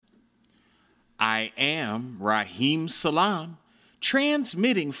I am Raheem Salam,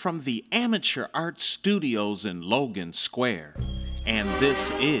 transmitting from the Amateur Art Studios in Logan Square. And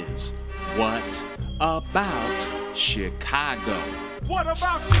this is What About Chicago? What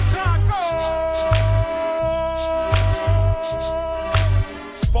about Chicago?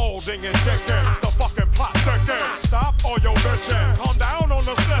 Spalding and Dickens, the fucking plot thickens. Stop all your bitching, calm down on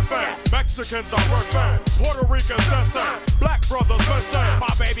the sniffing. Mexicans are ripping, Puerto Ricans dissing, black brothers missing,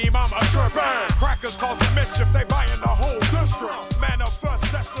 my baby mama tripping. Crackers causing mischief, they buying the whole district.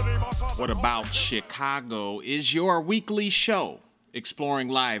 Manifest destiny, my father. What About Chicago is your weekly show exploring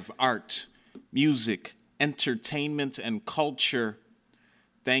live art, music, entertainment, and culture.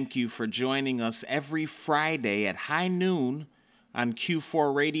 Thank you for joining us every Friday at high noon on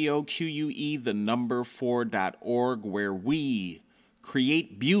Q4 Radio, QUE, the number 4.org, where we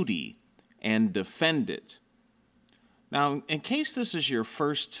create beauty and defend it. Now, in case this is your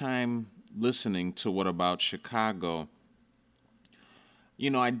first time listening to What About Chicago,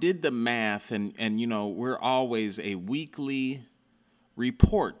 I did the math, and we're always a weekly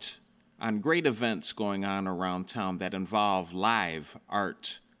report on great events going on around town that involve live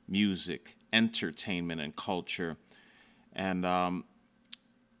art, music, entertainment, and culture. And I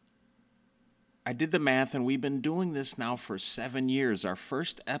did the math, and we've been doing this now for 7 years. Our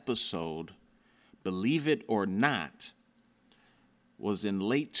first episode, believe it or not, was in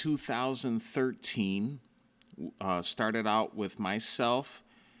late 2013. Started out with myself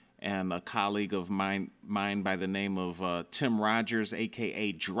and a colleague of mine by the name of Tim Rogers,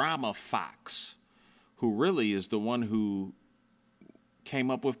 a.k.a. Drama Fox, who really is the one who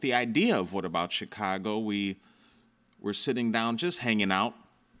came up with the idea of What About Chicago. We were sitting down just hanging out,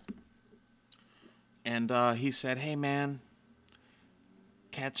 and he said, "Hey, man,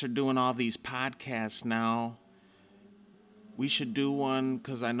 cats are doing all these podcasts now. We should do one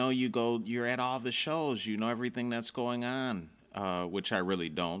because I know you're at all the shows. You know everything that's going on," which I really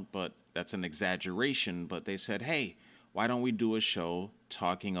don't, but that's an exaggeration. But they said, "Hey, why don't we do a show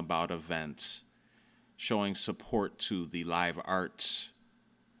talking about events, showing support to the live arts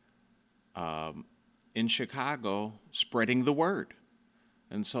in Chicago, spreading the word?"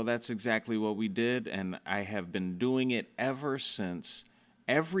 And so that's exactly what we did, and I have been doing it ever since.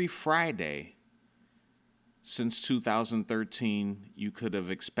 Every Friday since 2013, you could have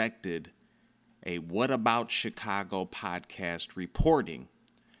expected a What About Chicago podcast reporting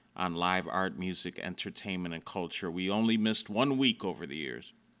on live art, music, entertainment, and culture. We only missed 1 week over the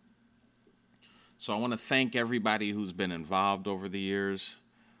years. So I want to thank everybody who's been involved over the years,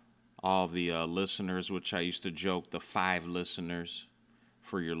 all the listeners, which I used to joke, the 5 listeners,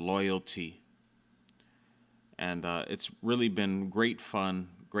 for your loyalty. And it's really been great fun,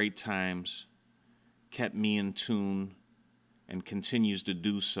 great times, kept me in tune, and continues to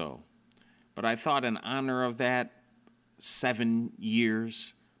do so. But I thought in honor of that 7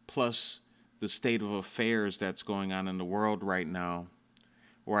 years, plus the state of affairs that's going on in the world right now,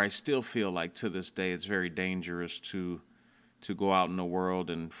 where I still feel like to this day it's very dangerous to go out in the world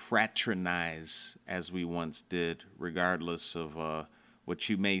and fraternize as we once did, regardless of what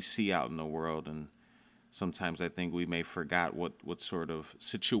you may see out in the world. And sometimes I think we may forget what sort of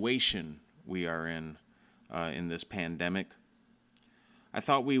situation we are in this pandemic. I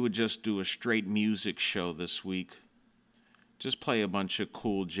thought we would just do a straight music show this week. Just play a bunch of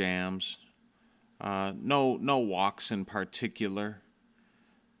cool jams. No walks in particular.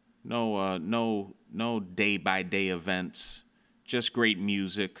 No day-by-day events. Just great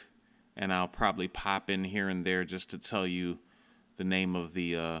music. And I'll probably pop in here and there just to tell you the name of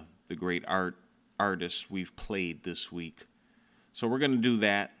the great artists we've played this week. So we're going to do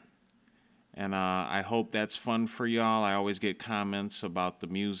that. And I hope that's fun for y'all. I always get comments about the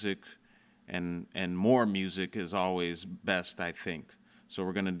music, and more music is always best, I think. So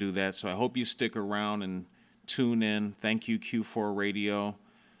we're going to do that. So I hope you stick around and tune in. Thank you, Q4 Radio.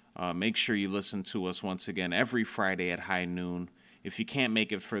 Make sure you listen to us once again every Friday at high noon. If you can't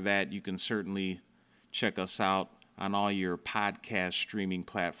make it for that, you can certainly check us out on all your podcast streaming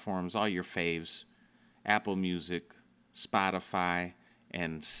platforms, all your faves, Apple Music, Spotify,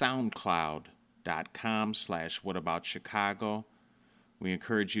 and SoundCloud.com/whataboutchicago. We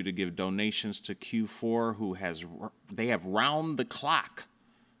encourage you to give donations to Q4, they have round-the-clock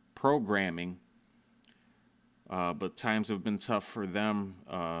programming, but times have been tough for them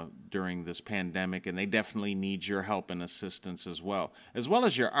during this pandemic, and they definitely need your help and assistance as well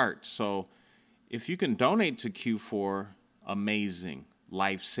as your art. So if you can donate to Q4, amazing,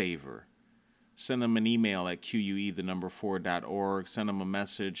 lifesaver. Send them an email at QUE, the number 4.org. Send them a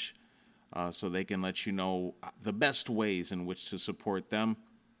message so they can let you know the best ways in which to support them.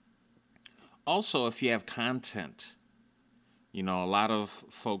 Also, if you have content, you know, a lot of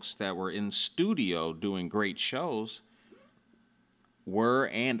folks that were in studio doing great shows were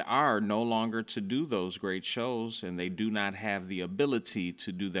and are no longer to do those great shows, and they do not have the ability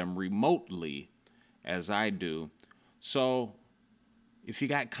to do them remotely as I do. So if you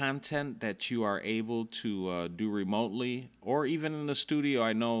got content that you are able to do remotely or even in the studio,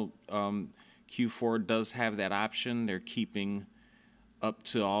 I know Q4 does have that option. They're keeping up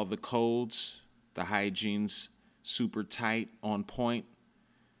to all the codes. The hygiene's super tight, on point.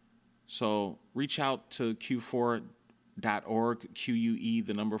 So reach out to Q4.org, QUE,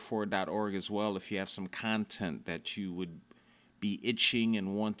 the number 4.org as well, if you have some content that you would be itching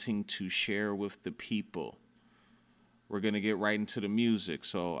and wanting to share with the people. We're going to get right into the music,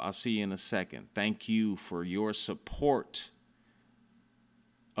 so I'll see you in a second. Thank you for your support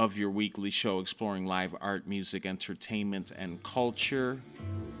of your weekly show exploring live art, music, entertainment, and culture.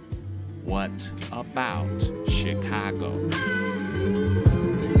 What about Chicago?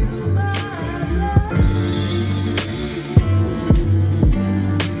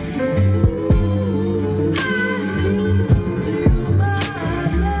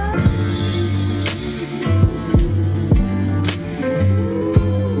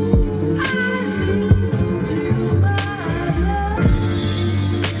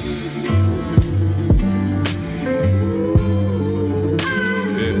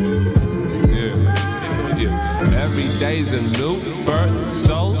 Day's a new birth,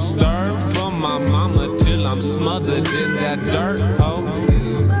 so stirred from my mama till I'm smothered in that dirt. Oh,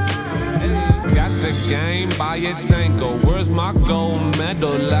 got the game by its ankle. Where's my gold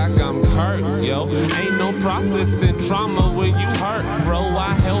medal? Like I'm Kurt, yo. Ain't no processing trauma when you hurt, bro.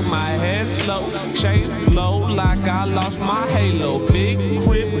 I held my head low, chase glow like I lost my halo. Big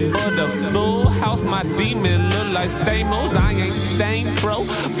crib, but a full house. My demon look like Stamos. I ain't stained, bro,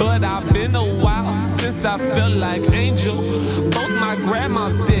 but I've been a while since I felt like Angel. Both my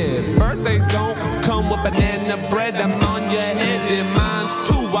grandma's dead. Birthdays don't come with banana bread. I'm on your head and mine's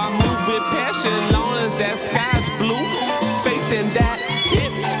too. I move with passion, long as that sky's blue. Faith in that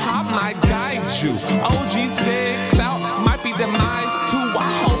hip hop might guide you. OG said clout might be demise too.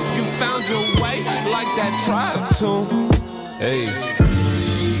 I hope you found your way like that tribe tune. Hey.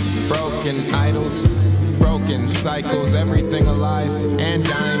 Broken idols, broken cycles, everything alive and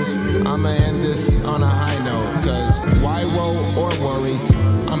dying. I'ma end this on a high note, cause why woe or worry?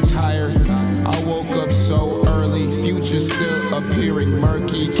 I'm tired, I woke up so early. Future still appearing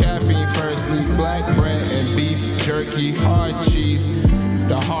murky. Caffeine firstly, black bread and beef jerky. Hard cheese,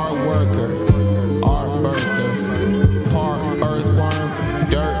 the hard worker, our birther. Part earthworm,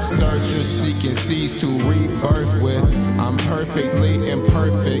 dirt searcher, seeking seeds to rebirth with. I'm perfectly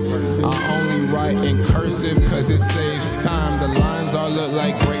imperfect. I only write in cursive cause it saves time. The lines all look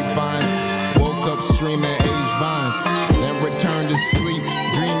like grapevines. Woke up streaming age vines, then returned to sleep,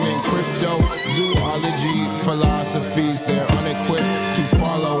 dreaming crypto, zoology, philosophies. They're unequipped to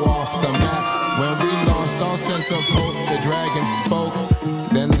follow off the map. When we lost all sense of hope, the dragon spoke.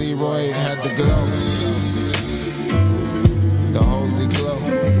 Then Leroy had the glow, the holy glow.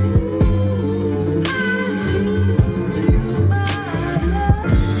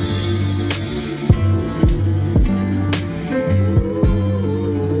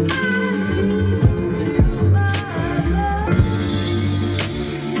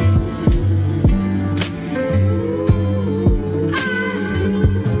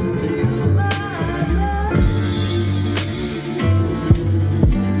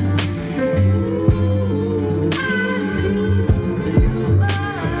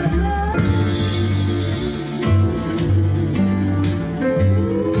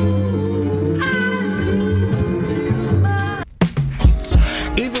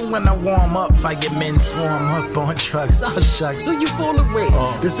 When I warm up, I get men swarm up on trucks. Oh shucks, who you fooling with?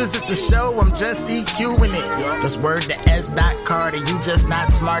 This isn't the show, I'm just EQing it. Just word to S. Carter, you just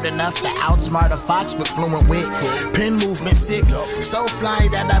not smart enough to outsmart a fox with fluent wit. Pen movement sick, so fly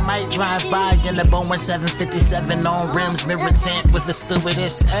that I might drive by in a Boeing 757 on rims, mirror tint with a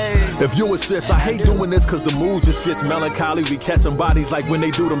stewardess. Hey. If you assist, I hate doing this cause the mood just gets melancholy. We catching bodies like when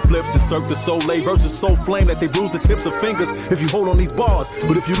they do them flips. It's Cirque du Soleil versus Soul Flame that they bruise the tips of fingers if you hold on these bars.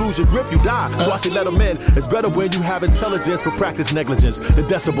 But if you lose your grip, you die. So I say let them in. It's better when you have intelligence but practice negligence. The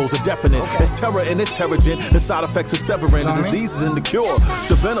decibels are definite. There's terror and it's terrigen. The side effects are severing. The disease is in the cure.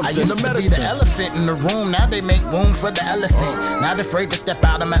 The venom's in the medicine. I used to be the elephant in the room. Now they make room for the elephant. Not afraid to step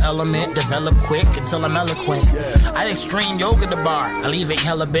out of my element. Develop quick until I'm eloquent. I extreme yoga the bar. I leave it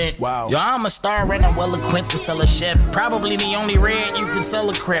hella bent. Wow. Yo, I'm a star and I'm well equipped to sell a ship. Probably the only red you can sell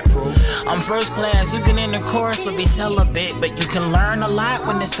a crip. I'm first class. You can intercourse or be celibate, but you can learn a lot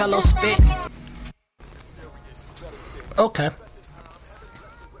when this fellow spit. Okay.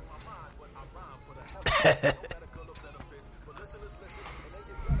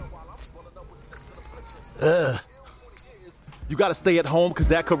 You gotta stay at home cause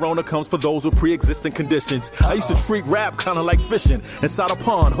that corona comes for those with pre-existing conditions. I used to treat rap kinda like fishing. Inside a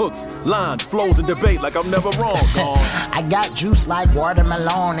pond, hooks, lines, flows, and debate like I'm never wrong. I got juice like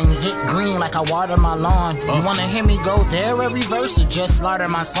watermelon and get green like I water my lawn. You wanna hear me go there every verse or just slaughter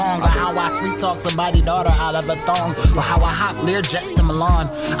my song? Or how I sweet talk somebody daughter out of a thong? Or how I hop Lear jets to Milan?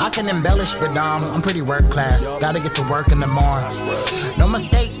 I can embellish for Dom. I'm pretty work class. Gotta get to work in the morning. No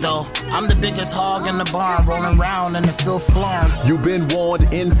mistake though, I'm the biggest hog in the barn, rolling around in the filth farm. You've been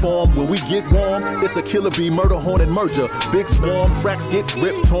warned, informed, when we get warm, it's a killer bee, murder, horn, and merger. Big swarm, tracks get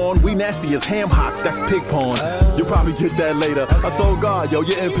ripped, torn. We nasty as ham hocks, that's pig porn. You'll probably get that later. I told God, yo,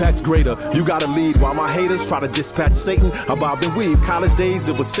 your impact's greater. You gotta lead while my haters try to dispatch Satan. I bobbed and weave. College days,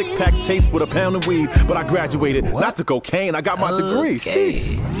 it was 6 packs chased with a pound of weed. But I graduated, not to cocaine, I got my degree.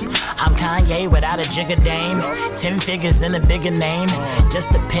 I'm Kanye without a jigger dame. 10 figures in a bigger name.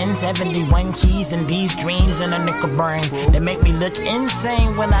 Just the pen, 71 keys and these dreams in a nickel brain. They make me look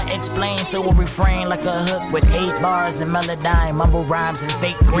insane when I explain. So we'll refrain like a hook with 8 bars and melodyne, mumble rhymes and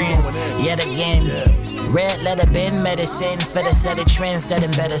fake grin. Yet again. Red letter been medicine for the set of trends that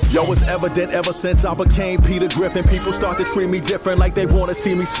embed us. Yo, it's evident ever since I became Peter Griffin. People start to treat me different like they wanna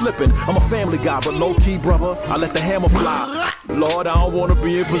see me slipping. I'm a family guy, but low-key, brother, I let the hammer fly. Lord, I don't wanna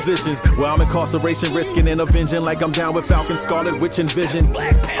be in positions where I'm incarceration, risking and avenging like I'm down with Falcon, Scarlet Witch, and Vision.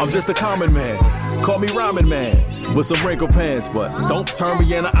 I'm just a common man. Call me Ramen Man with some wrinkled pants, but don't turn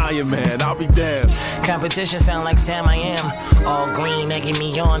me into Iron Man. I'll be damned. Competition sound like Sam I am. All green, egging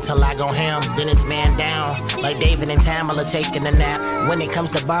me on till I go ham. Then it's man down. Like David and Tamala taking a nap. When it comes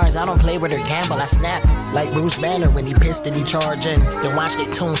to bars, I don't play with her gamble, I snap. Like Bruce Banner when he pissed and he charging. Then watch they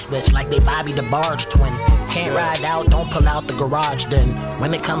tune switch like they Bobby the Barge twin. Can't ride out, don't pull out the garage then.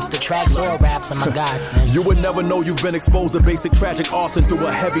 When it comes to tracks or raps, I'm a godsend. You would never know you've been exposed to basic tragic arson through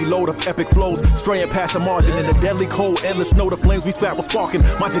a heavy load of epic flows. Straying past the margin in the deadly cold, endless snow, the flames we spat were sparking.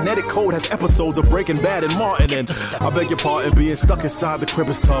 My genetic code has episodes of Breaking Bad and Martin. And I beg your pardon, being stuck inside the crib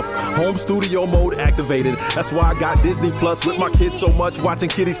is tough. Home studio mode activated. That's why I got Disney Plus with my kids so much, watching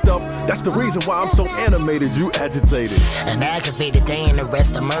kiddie stuff. That's the reason why I'm so animated, you agitated. And aggravated, they ain't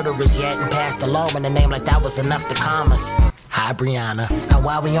arrested murderers yet and passed the law in the name like that was enough to calm us. Hi, Brianna. And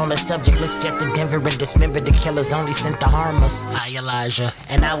while we on the subject, let's jet to Denver and dismember the killers only sent to harm us. Hi, Elijah.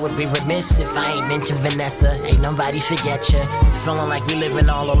 And I would be remiss if I ain't mention Vanessa. Ain't nobody forget ya. Feeling like we living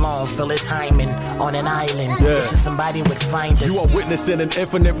all alone. Phyllis Hyman on an island. Wishing somebody would find us. You are witnessing an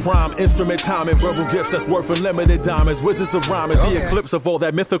infinite prime, instrument timing, verbal gifts that's worth unlimited diamonds. Wizards of rhyming, the eclipse of all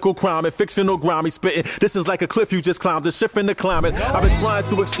that mythical crime and fictional grimy spitting. This is like a cliff you just climbed, a shift in the climate. I've been trying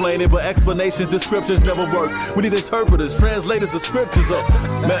to explain it, but explanations, descriptions never work. We need interpreters, translators of scriptures.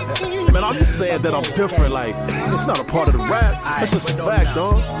 Man, I'm just saying that I'm different. Like, it's not a part of the rap. That's just a fact,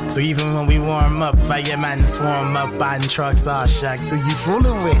 dog. So even when we warm up, firemen swarm up, buying trucks, all shucks. So you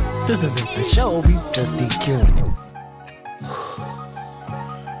fooling with? This isn't the show, we just DQing it.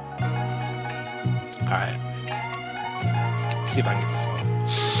 Alright. See if I can get this one.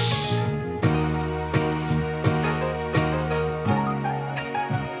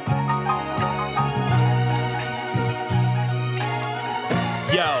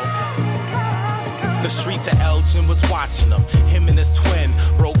 Yo, the streets of Elgin was watching him. Him and his twin,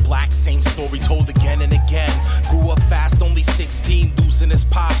 broke black, same story told again and again. Grew up fast, only 16, losing his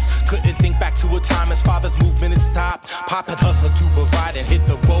pops. Couldn't think back to a time his father's movement had stopped. Pop had hustled to provide and hit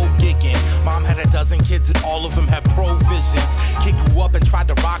the road gigging. Mom had a dozen kids and all of them had provisions. Kid grew up and tried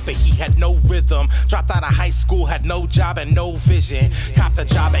to rock, but he had no rhythm. Dropped out of high school, had no job and no vision. Copped a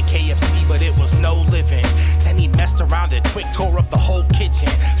job at KFC, but it was no living. Then he messed around and quick tore up the whole kitchen.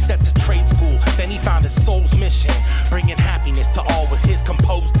 Stepped to trade school, then he found his soul's mission, bringing happiness to all with his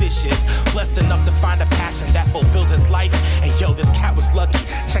composed dishes. Blessed enough to find a passion that fulfilled his life. And yo, this cat was lucky.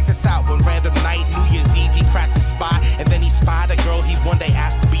 Check this out, one random night, New Year's Eve, he crashed his spot. And then he spied a girl he one day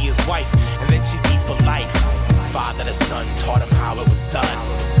asked to be his wife. And then she'd be for life. Father to son taught him how it was done.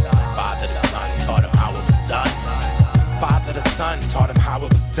 Father to son taught him how it was done. Father to son taught him how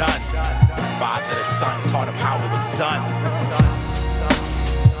it was done. Father to son taught him how it was done.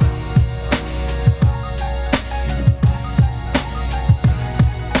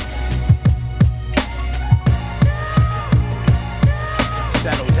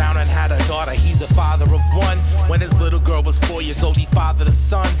 Settled down and had a daughter, he's a father of one. When his little girl was 4 years old, he fathered a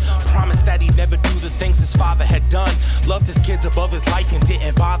son. Promised that he'd never do the things his father had done. Loved his kids above his life and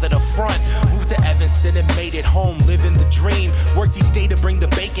didn't bother to front. Moved to Evanston and made it home, living the dream. Worked each day to bring the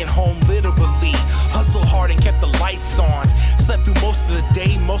bacon home, literally. Hustled hard and kept kept the lights on. Slept through most of the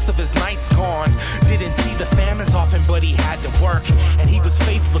day, most of his nights gone. Didn't see the famines often, but he had to work. And he was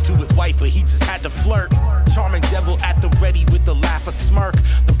faithful to his wife, but he just had to flirt. Charming devil at the ready with the laugh or smirk.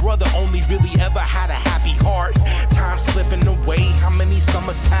 The brother only really ever had a happy heart. Time slipping away, how many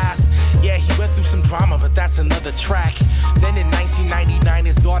summers passed? Yeah, he went through some drama, but that's another track. Then in 1999,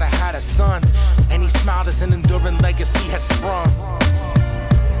 his daughter had a son. And he smiled as an enduring legacy had sprung.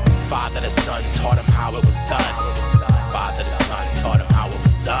 Father the son taught him how it was done. Father the son taught him how it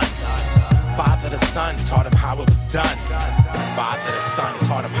was done. Father the son taught him how it was done. Father the son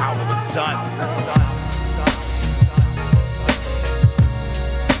taught him how it was done.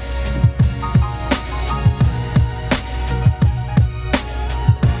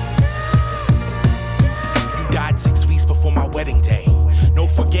 Died 6 weeks before my wedding day. No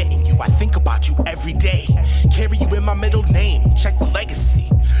forgetting you, I think about you every day. Carry you in my middle name, check the legacy.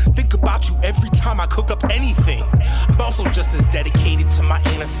 Think about you every time I cook up anything. I'm also just as dedicated to my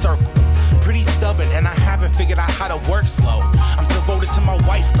inner circle. Pretty stubborn and I haven't figured out how to work slow. I'm devoted to my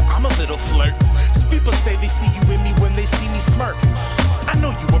wife, but I'm a little flirt. Some people say they see you in me when they see me smirk. I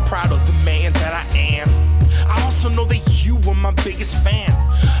know you were proud of the man that I am. I also know that you were my biggest fan.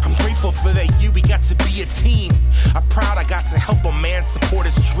 I'm grateful for that you, we got to be a team. I'm proud I got to help a man support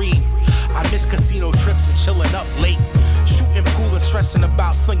his dream. I miss casino trips and chilling up late. Shooting pool and stressing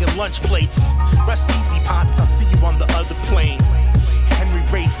about slinging lunch plates. Rest easy, Pops, I'll see you on the other plane. Henry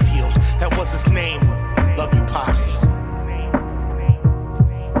Rayfield, that was his name. Love you, Pops.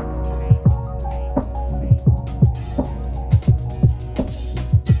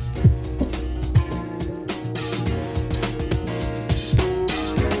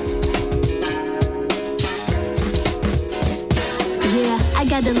 I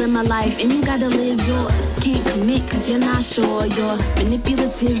gotta live my life and you gotta live yours. Can't commit cause you're not sure. You're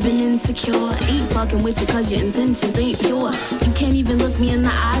manipulative and insecure. Ain't fucking with you cause your intentions ain't pure. You can't even look me in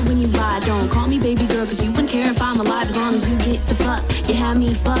the eye when you lie. Don't call me baby girl cause you wouldn't care if I'm alive as long as you get to fuck. You have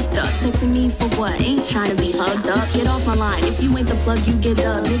me fucked up, texting me for what? Ain't trying to be hugged up. Get off my line, if you ain't the plug you get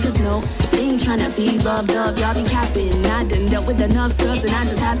up. Niggas know they ain't trying to be loved up. Y'all be capping, I done dealt with enough scrubs and I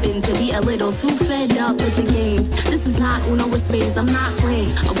just happen to be a little too fed up with the games. This is not Uno with spades, I'm not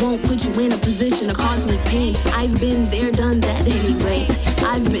playing. I won't put you in a position to cause me pain. I've been there, done that anyway.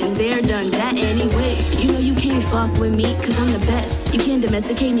 I've been there, done that anyway. You know you can't fuck with me cause I'm the best. You can't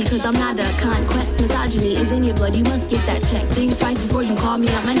domesticate me cause I'm not a conquest. Misogyny is in your blood, you must get that check. Think twice before you call me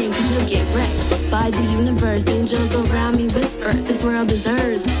out my name cause you'll get wrecked by the universe. Angels around me whisper, this world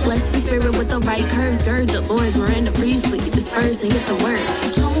deserves blessed in spirit with the right curves. Scourge of Lords, Miranda Priestley, disperse and get the word.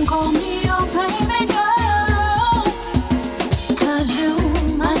 Don't call me your baby girl, cause you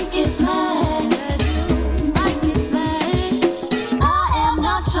might get smashed. I am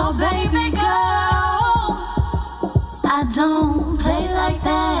not your baby girl. I don't play like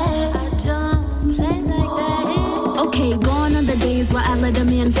that. Okay, gone are the days where I let a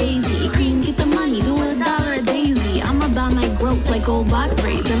man phase me. Cream, get the money, do $1 a daisy. I'm about my growth like old box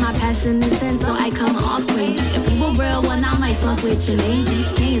braids. And my passion intense, so I come off crazy. If you a real one, I might fuck with you, maybe.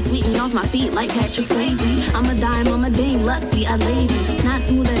 Can you sweep me off my feet like Patrick Swayze? I'm a dime, I'm a dame, lucky a lady. Not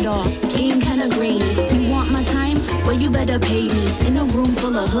smooth at all, game kinda grainy. You want my time? Well, you better pay me. In a room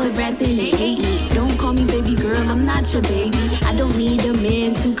full of hood rats and they hate me. Don't call me baby girl, I'm not your baby. I don't need a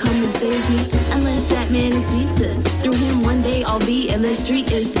man to come and save me. Unless that man is Jesus. Through him one day I'll be in the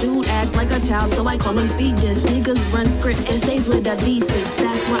street. Is dude act like a child, so I call him fetus. Niggas run script essays with a thesis.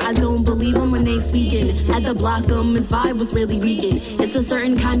 That's why I don't believe them when they speaking. Had to block them, his vibe was really reeking. It's a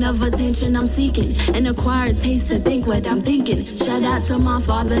certain kind of attention I'm seeking. An acquired taste to think what I'm thinking. Shout out to my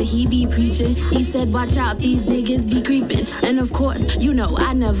father, he be preaching. He said watch out, these niggas be creeping. And of course, you know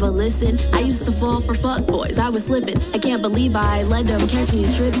I never listen. I used to fall for fuck boys, I was slipping. I can't believe I let them catch me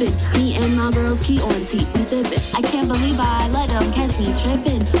tripping. Me and my girls key on tea, we sipping. I can't believe I let them catch me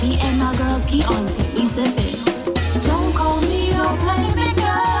tripping. Me and my girls key on tea, we sipping. Don't call me your baby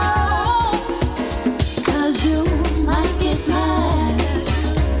girl, cause you might get smashed.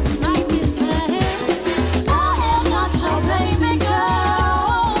 I am not your baby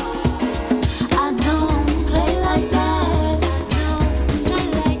girl. I don't play like that.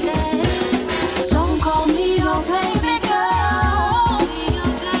 Don't call me your baby girl,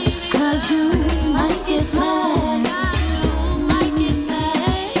 cause you might get smashed.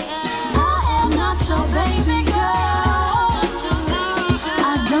 I am not your baby girl.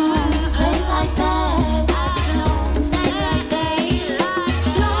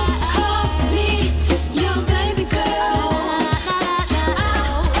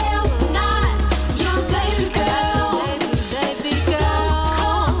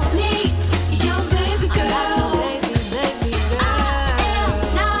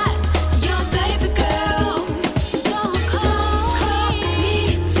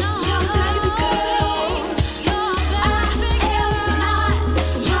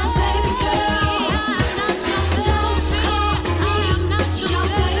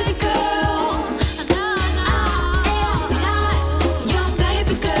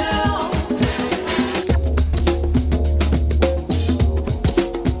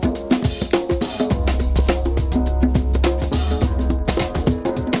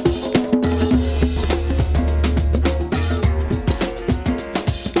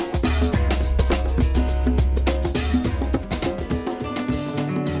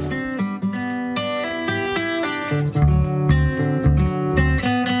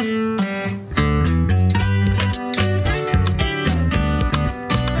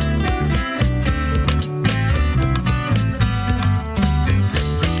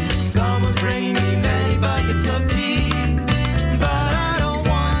 bringing me many buckets of tea, but I don't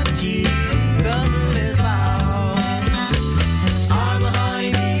want tea. The moon is loud. I'm a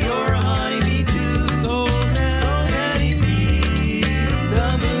honeybee, you're a honeybee too. So many bees. The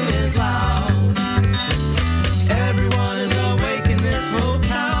moon is loud. Everyone is awake in this whole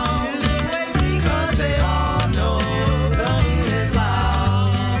town because they all know the moon is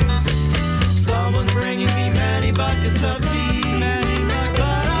loud. Someone's bringing me many buckets of tea.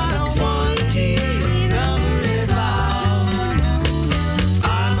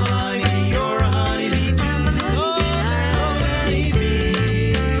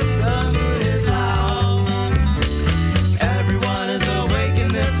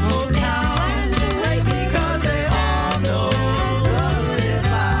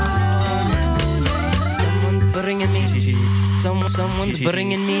 Someone's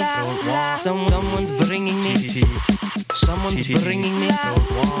bringing me. Someone's bringing me. Someone's bringing me.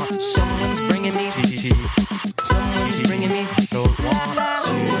 Someone's bringing me. Someone's bringing me.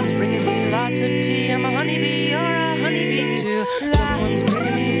 Someone's bringing me lots of tea. I'm a honeybee. You're a honeybee too. Someone's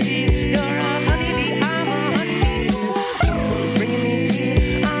bringing me tea. You're a honeybee. I'm a honeybee too. Someone's bringing me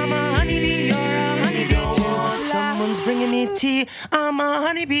tea. I'm a honeybee. You're a honeybee too. Someone's bringing me tea. I'm a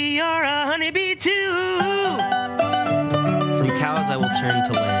honeybee. You're a honeybee too. Cows I will turn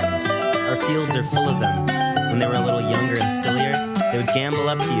to lambs. Our fields are full of them. When they were a little younger and sillier, they would gambol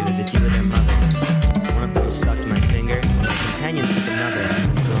up to you as if you were their mother. One of them sucked my finger, and my companion took another in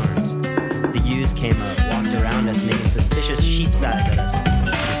his arms. The ewes came up, walked around us, making suspicious sheep's eyes at us.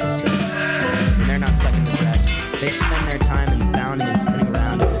 People say. When they're not sucking the breast, they spend their time in bounding and spinning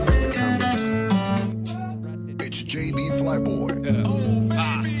around as if they were tumblers. It's JB Flyboy.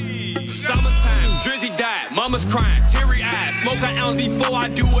 Summertime, Drizzy died, mama's crying, teary eyes. Smoke an ounce before I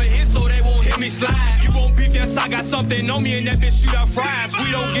do a hit so they won't hit me slide. You won't beef, yes, I got something on me and that bitch shoot out fries.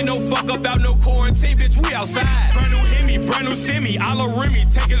 We don't get no fuck about no quarantine, bitch, we outside. Brand new Hemi, brand new Semi, a la Remy,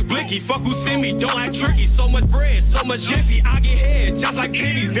 take his blicky, fuck who send me, don't act tricky. So much bread, so much jiffy, I get head just like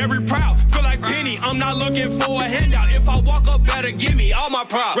pennies, very proud, feel like Penny. I'm not looking for a handout, if I walk up, better give me all my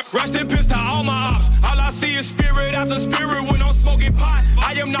props. Rushed and pissed to all my ops, all I see is spirit after spirit when I'm smoking pot.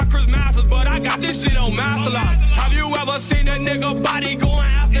 I am not Chris Masters, but I got this shit on Master Lock. Have you ever seen a nigga body going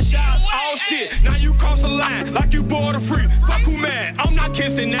after shots? Oh shit, now you cross the line like you border free. Fuck who mad, I'm not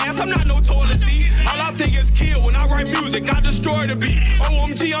kissing ass, I'm not no toilet seat. All I think is kill when I write music, I destroy the beat.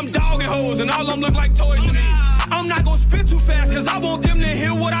 OMG, I'm dogging hoes and all them look like toys to me. I'm not gon' spit too fast cause I want them to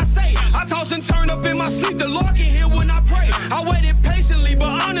hear what I say. I toss and turn up in my sleep, the Lord can hear when I pray. I waited patiently,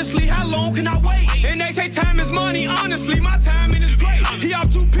 but honestly, how long can I wait? And they say time is money, honestly, my timing is great. He off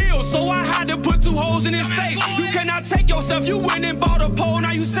 2 pills, so I had to put 2 holes in his face. You cannot take yourself, you went and bought a pole,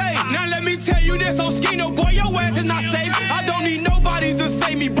 now you safe. Now let me tell you this, on Skino, boy, your ass is not safe. I don't need nobody to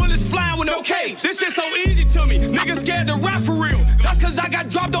save me, bullets flying with no cape. This shit so easy to me, niggas scared to rap for real. Just cause I got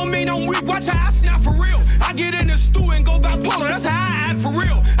dropped don't mean I'm weak, watch how I snap for real. I get in the stew and go bipolar, that's how I act for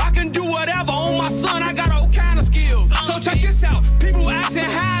real. I can do whatever on my son, I got all kind of skills. So check this out, people asking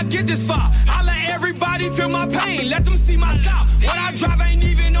how I get this far. I let everybody feel my pain, let them see my scalp. What I drive ain't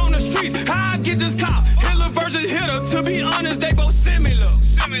even on the streets, how I get this car. Hitler versus Hitler, to be honest, they both similar.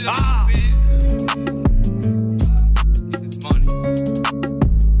 Ah.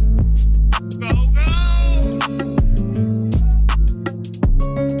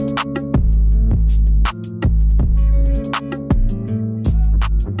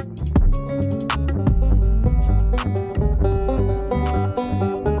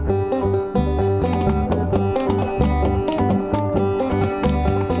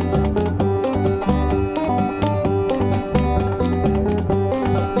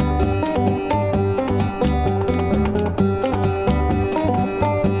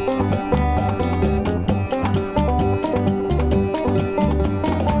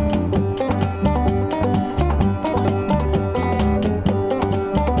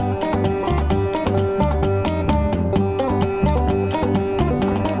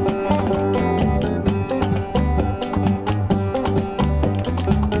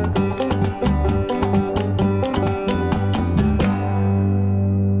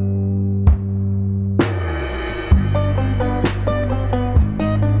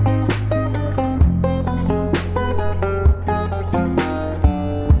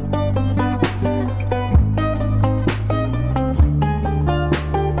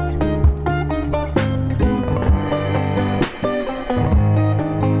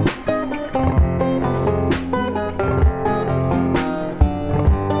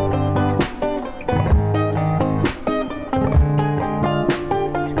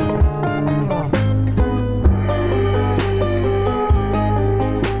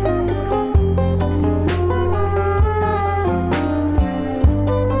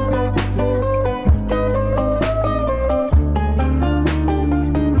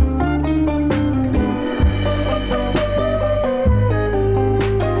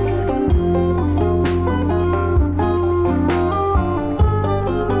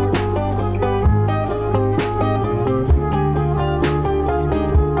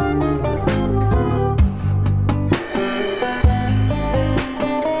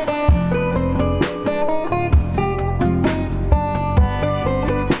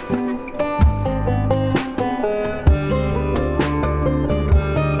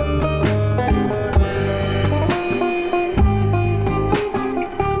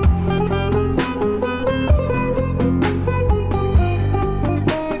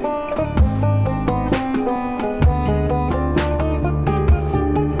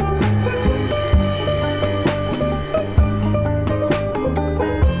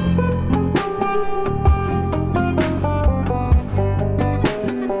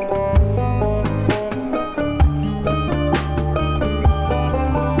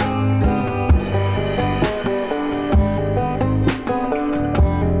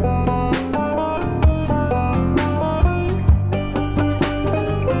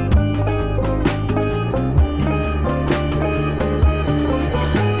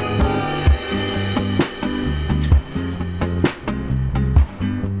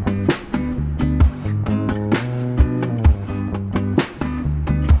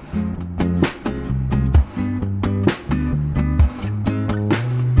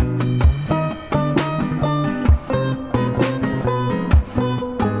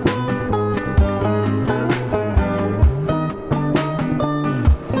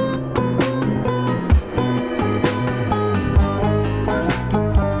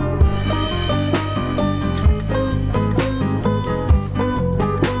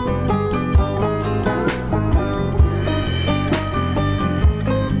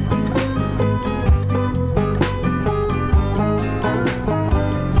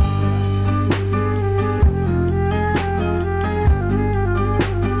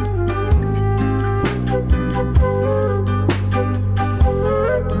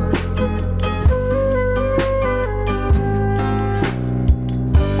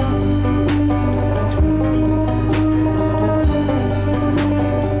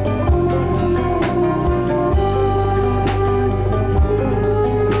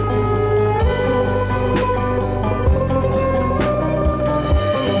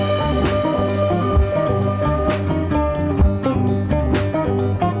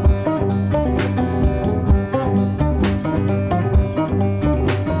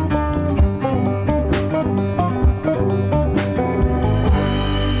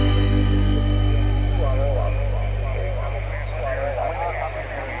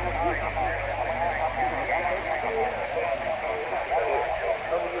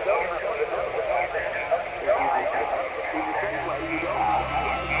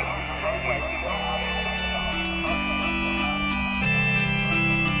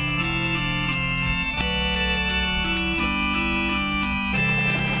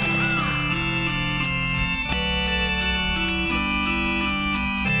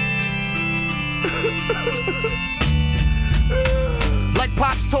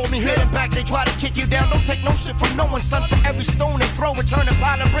 Pops told me, hit him back, they try to kick you down. Don't take no shit from no one, son. For every stone they throw, return a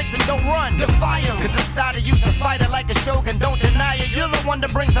pile of bricks and don't run. Defy him, cause inside of you's a fighter like a shogun. Don't deny it, you're the one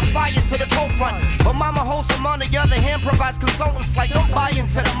that brings the fire to the cold front. But mama wholesome on the other hand provides consultants like don't buy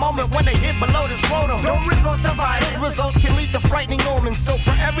into the moment when they hit below the scrotum. Don't resort to violence, results can lead to frightening omens. So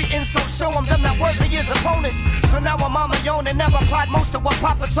for every insult, show them not worthy as opponents. So now I'm on my own and never applied most of what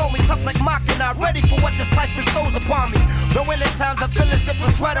Papa told me. Tough like mocking, not ready for what this life bestows upon me. Though in the times I feel as if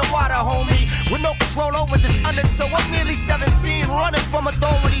I'm treading water, homie. With no control over this so I'm nearly 17, running from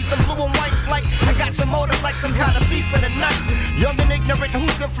authorities. The blue and whites like I got some motive like some kind of thief in the night. Young and ignorant,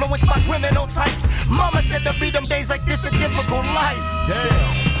 who's influenced by criminal types. Mama said to beat them days like this a difficult life.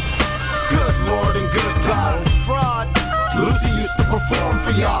 Damn. Good Lord and good God. Fraud. Lucy used to perform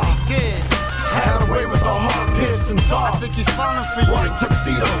for y'all. Yes, he did. Had away with the hard piss and talk. I think he's falling for you. White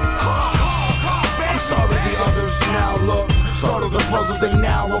tuxedo. I'm sorry the others now look. Started the puzzle, they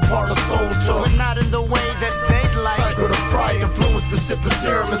now are part of soul took. But not in the way that they'd like. Cycle to fright, influence to sip the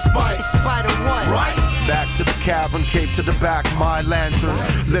serum and spite. In spite of what? Right? Back to the cavern, cape to the back, my lantern.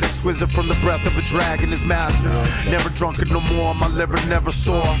 Lit exquisite from the breath of a dragon, his master. Never drunken no more, my liver never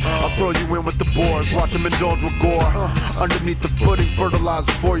sore. I'll throw you in with the boars, watch them indulge with gore. Underneath the footing,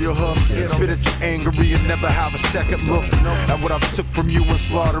 fertilizer for your hoofs. Spit at you angry and never have a second look at what I've took from you and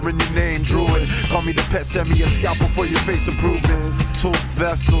slaughtering your name, druid. Call me the pet, send me a scalpel for your face improvement. Tool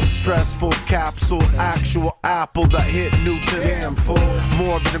vessel, stressful capsule, actual apple that hit Newton. Damn fool,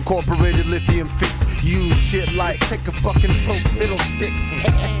 more than incorporated lithium fix. Use shit like take a fucking toke fiddlesticks.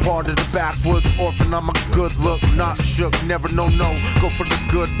 Part of the backwoods orphan, I'm a good look, not shook, never no, go for the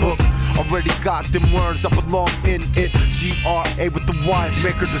good book. Already got them words that belong in it. G-R-A with the Y,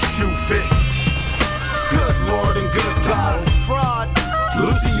 make her the shoe fit. Good Lord and good God. Fraud.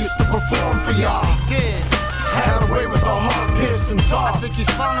 Lucy used to perform for y'all. Yes, he did. Had away with the hard piss and talk. I think he's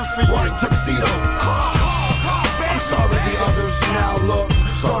falling for you. White tuxedo. I'm sorry the others now look.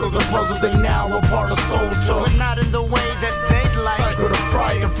 Started the puzzle, they now are part of soul took. But not in the way that they'd like. Cycle to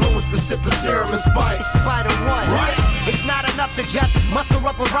fright, influence to sip the serum and spite. In spite of what? Right? It's not enough to just muster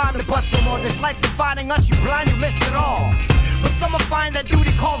up a rhyme to bust no more. This life defining us, you blind, you miss it all. But some will find that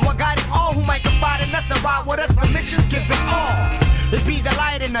duty calls while guiding all who might confide in us. To ride with us, the missions give it all. It be the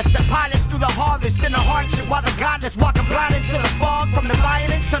light in us that pilots through the harvest in the hardship, while the godless walking blind into the fog. From the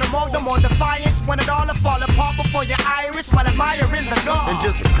violence to the more defiance, when it all will fall apart before your iris while admiring the God. And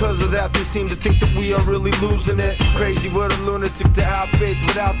just because of that, they seem to think that we are really losing it. Crazy what a lunatic to have faith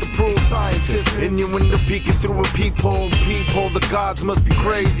without the proof. Scientific innuendo peeking through a peephole. The gods must be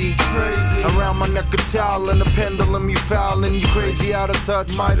crazy. Around my neck a towel and a pendulum, you fouling. You crazy out of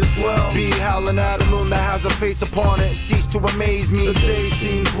touch, might as well be howling at a moon that has a face upon it. Cease to amaze me. The day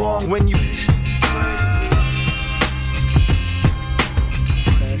seems long when you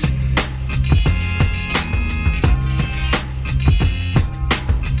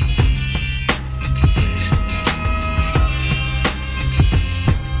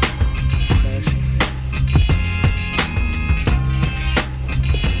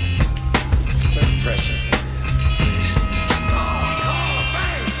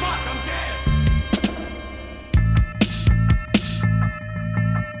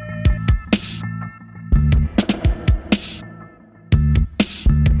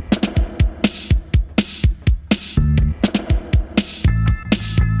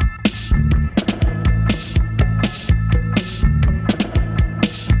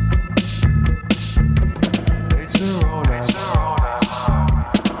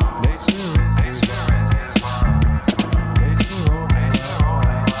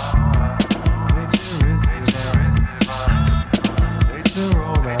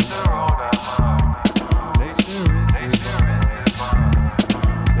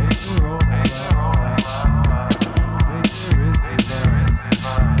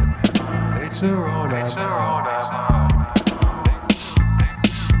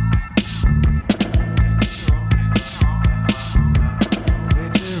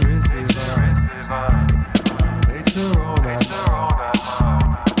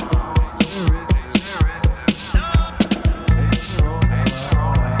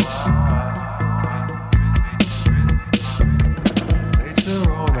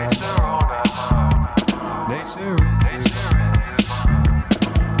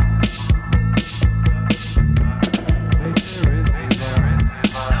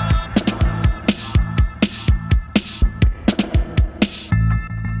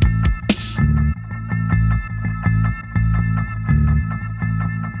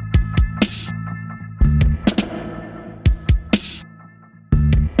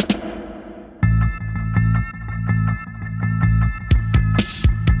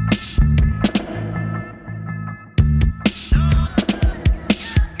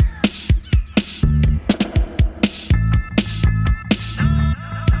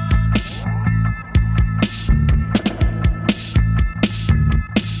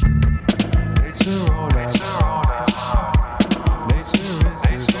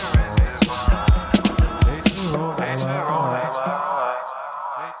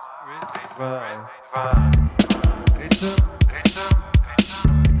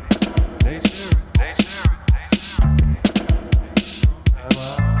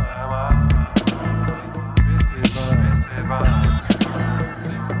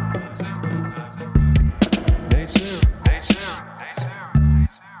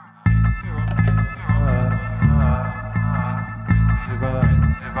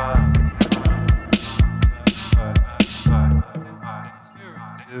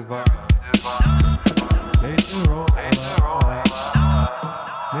divine. Nature rolls on.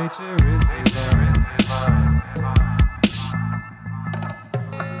 Nature is divine.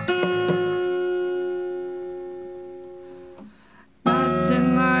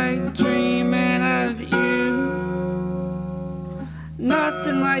 Nothing like dreaming of you.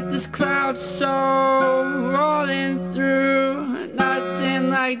 Nothing like this cloud so rolling through. Nothing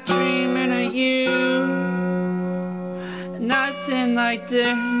like dreaming of you. Nothing like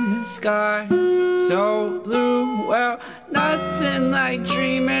this sky so blue. Well, nothing like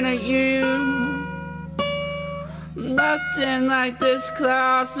dreaming of you. Nothing like this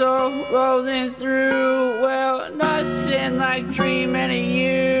cloud so rolling through. Well, nothing like dreaming of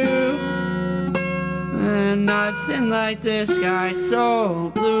you. And nothing like this sky so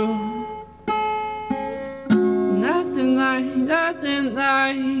blue. Nothing like,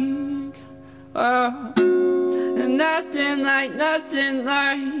 oh. Nothing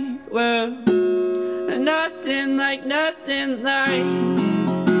like, well. Nothing like, nothing like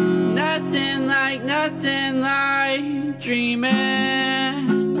dreaming.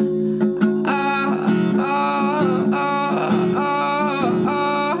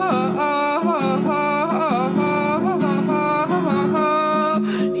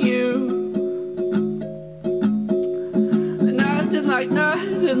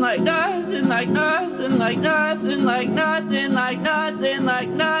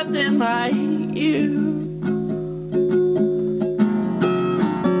 Nothing like you.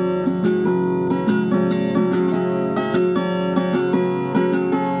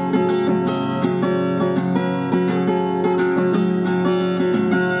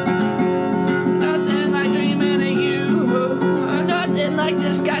 Nothing like dreaming of you. Nothing like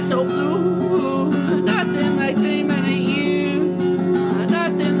the sky so blue. Nothing like dreaming of you.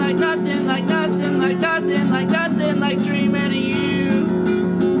 Nothing like dreaming of you. Nothing like dreaming of you.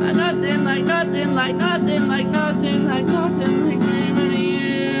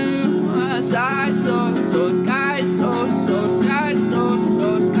 Sky so, sky so, sky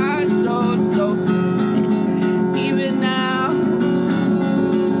so, sky so. Even now,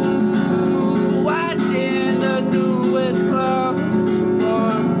 watching the newest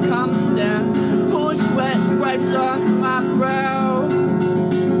clouds come down. Whose sweat wipes off my brow.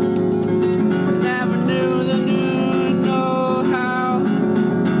 Never knew the new know-how.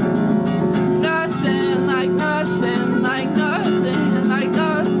 Nothing like nothing like nothing like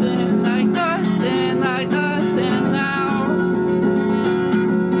nothing like nothing like nothing.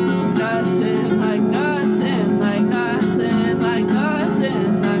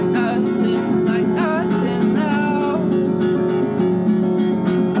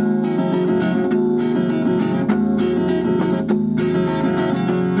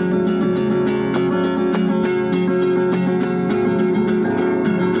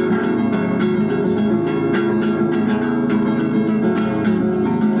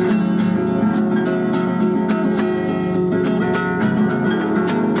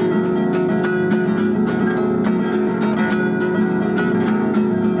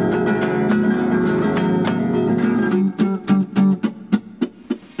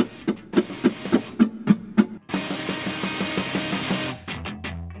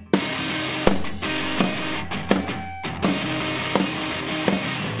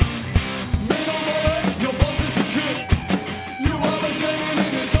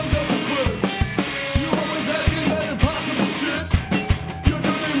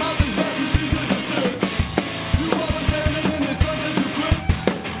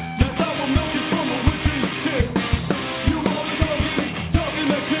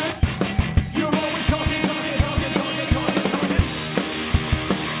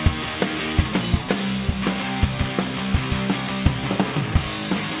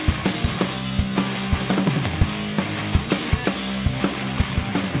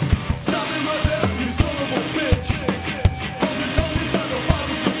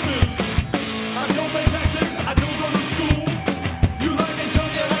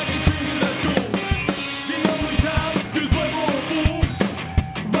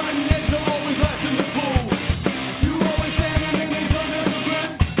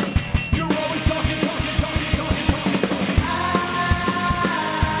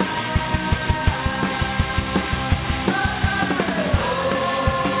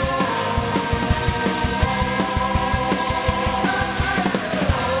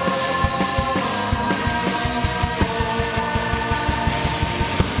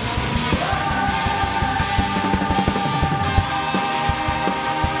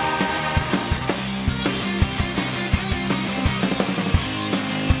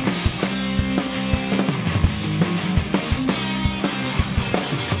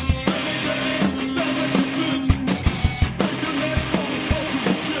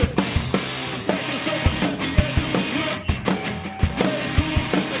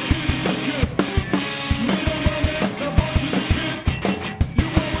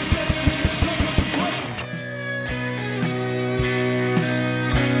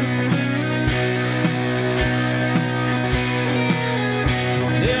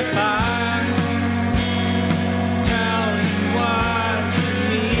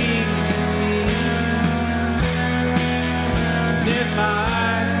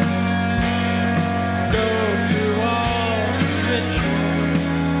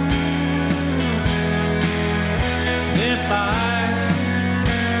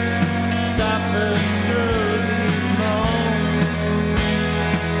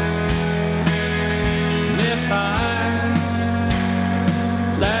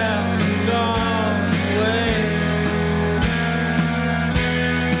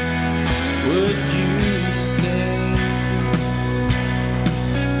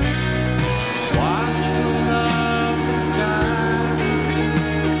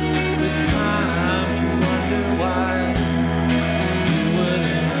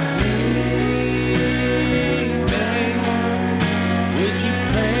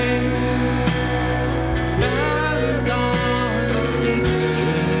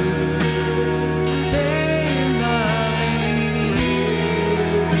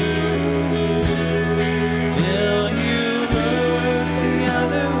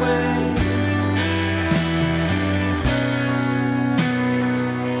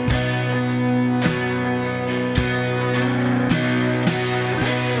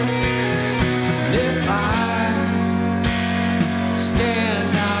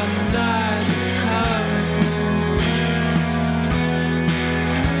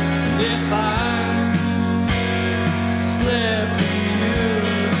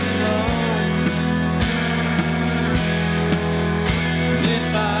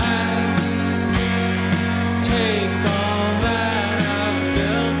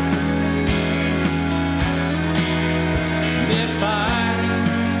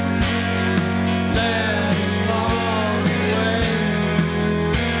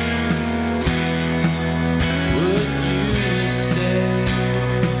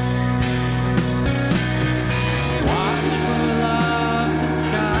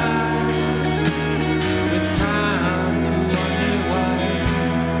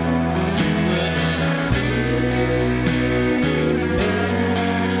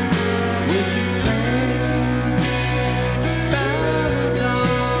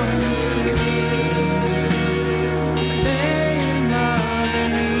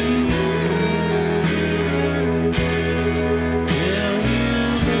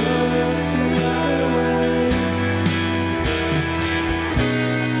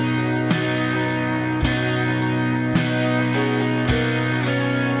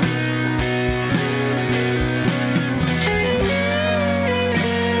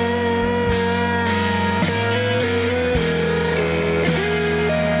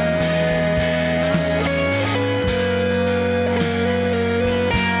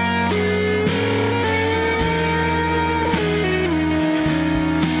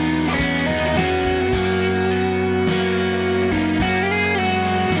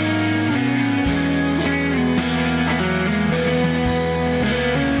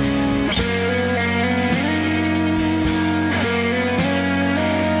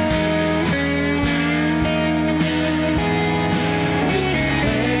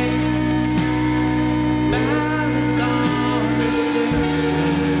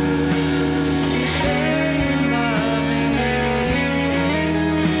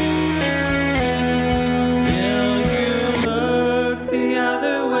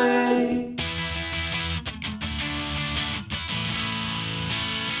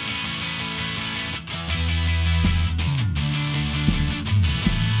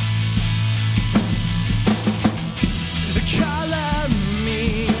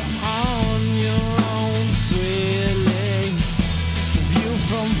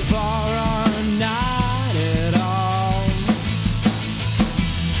 come for or not at all.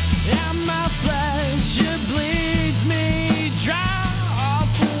 And my flesh, it bleeds me dry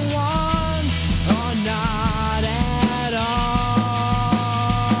for one or not at all.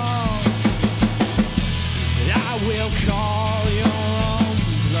 I will call your own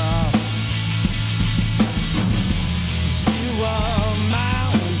bluff. Spew a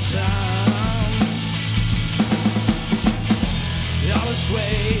mountain. All this way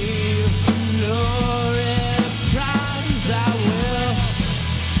for no reprise. I will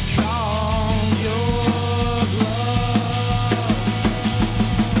call your bluff.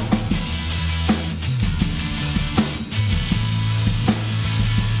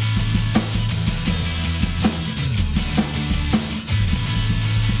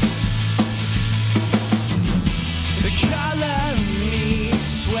 The color me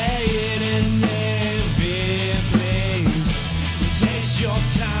swaying in everything. Takes your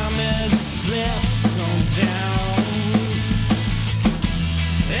time and it slips on down.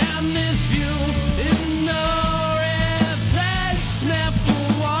 And this view is no replacement for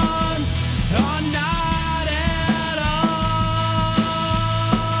one or not at all.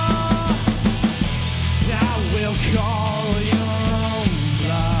 I will call your own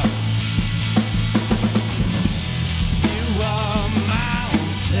bluff. Spew a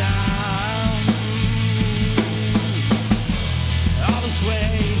mountain. All this way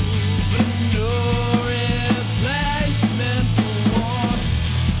for no replacement for one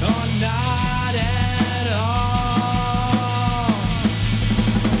or not at all.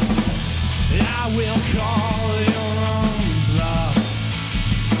 I will call your own bluff.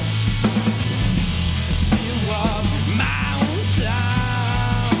 Spew a mountain.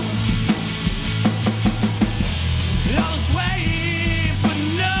 All this way for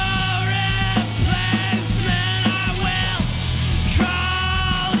no replacement. I will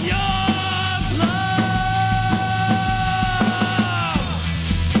call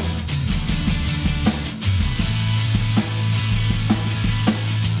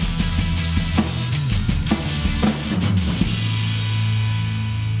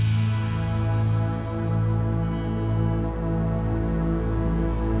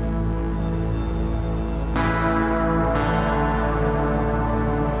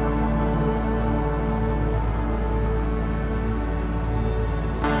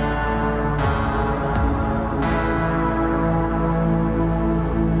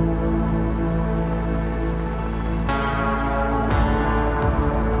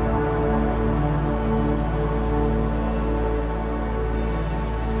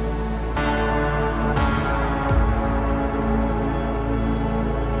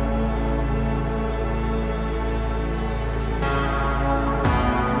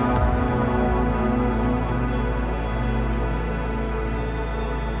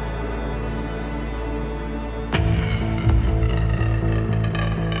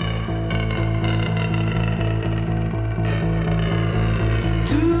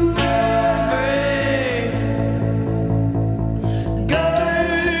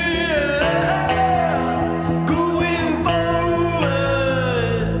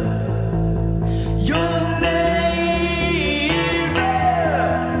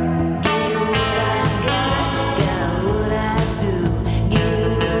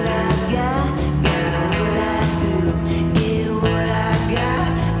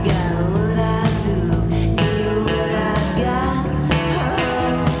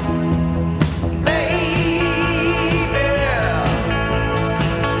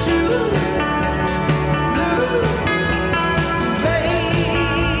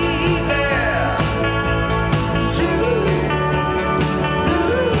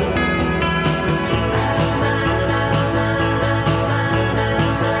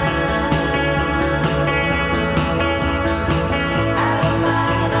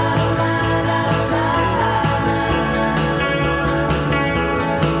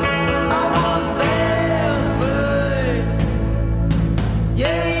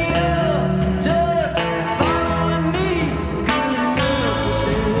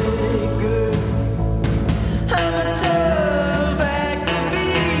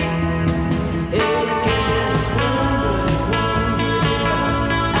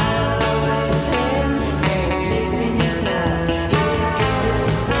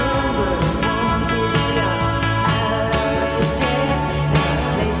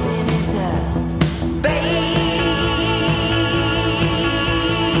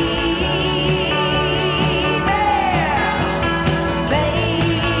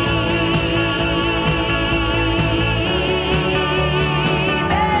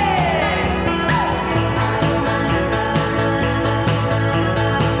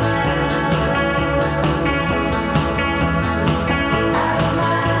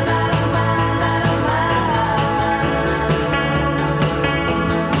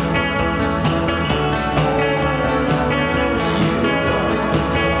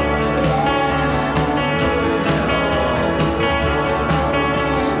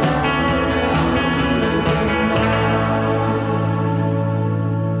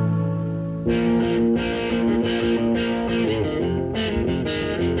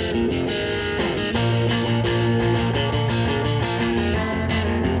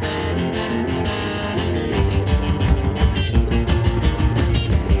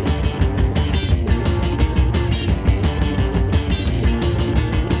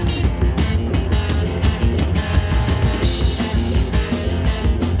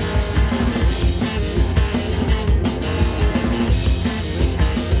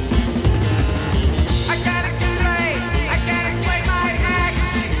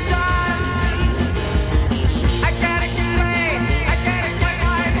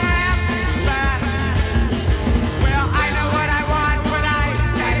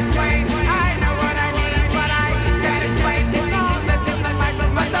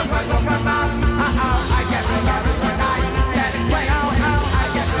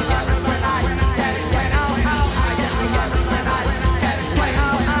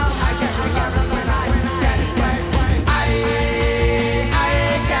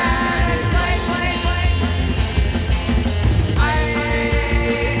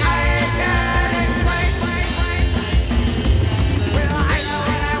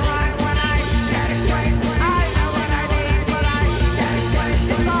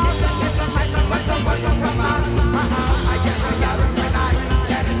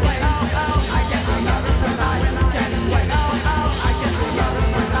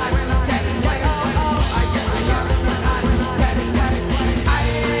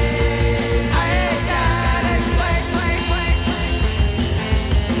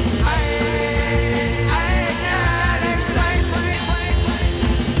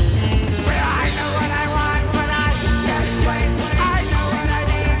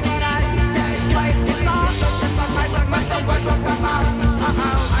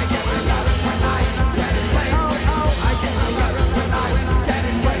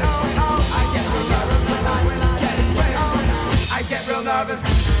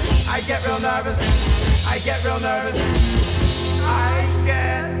I get real nervous. I get real nervous. I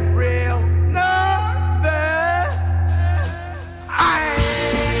get real nervous. I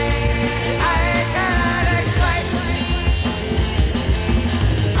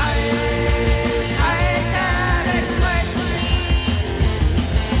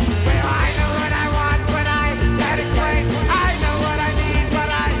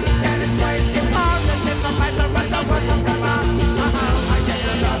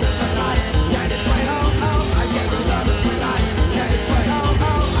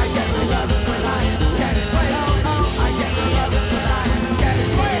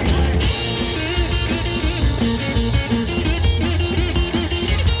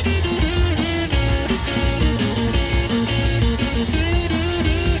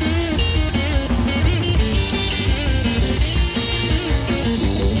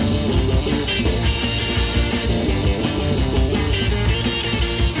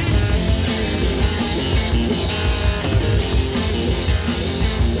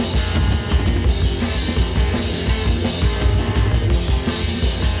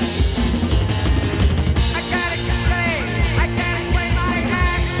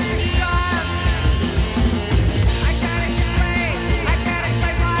can't explain. I can't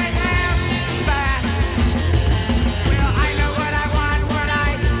explain. Well, I know what I want when I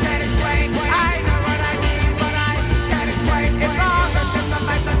can't explain. I know what I need when I can't explain. Skip all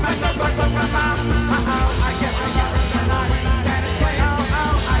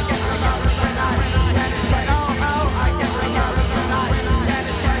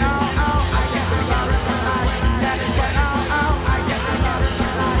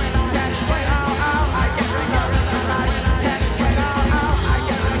shit on my what the come on.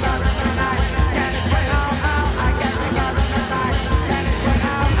 I get real nervous when I can't explain. I get real nervous when I can't explain. I get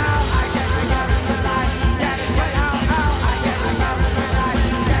real nervous when I can't explain. I get real nervous when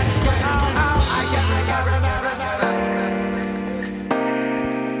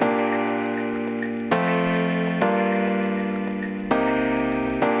I can't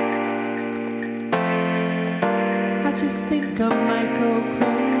explain. I just think I might go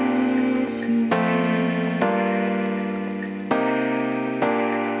crazy.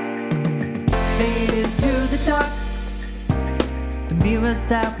 Fade into the dark, the mirrors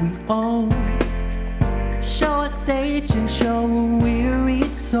that we own show a sage and show a weary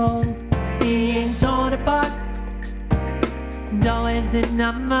soul being torn apart, and always in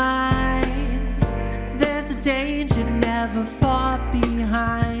our minds there's a danger never far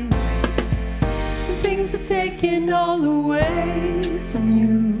behind. Things are taken all away from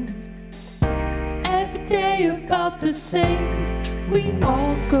you. Every day about the same. We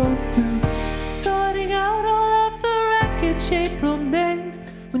all go through sorting out all of the wreckage April, May,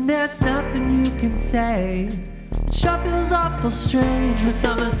 when there's nothing you can say. It sure feels awful strange when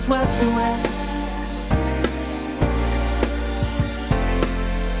summer swept away.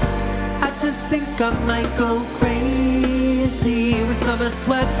 I just think I might go crazy when summer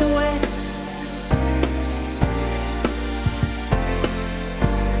swept away.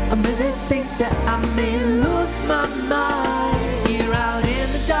 I really think that I may lose my mind here out in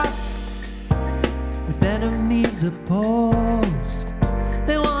the dark, with enemies opposed.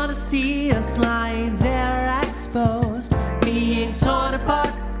 They wanna see us lying there exposed, being torn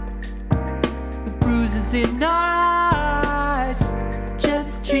apart, with bruises in our eyes,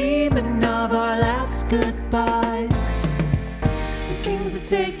 just dreaming of our last goodbyes. Things are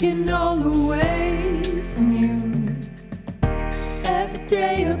taken all away from you. Every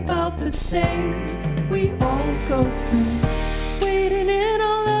day about the same. We all go through waiting in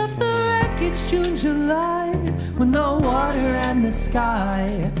all of the wreckage, June, July, when no water and the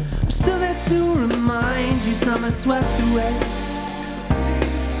sky are still there to remind you summer swept away.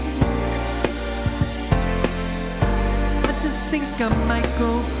 I just think I might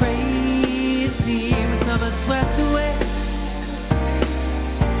go crazy when summer swept away.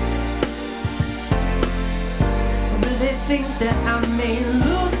 They think that I may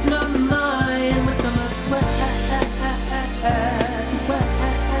lose my mind when summer swept away.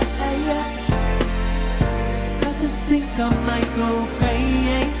 I just think I might go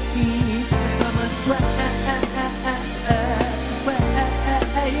crazy when summer swept away.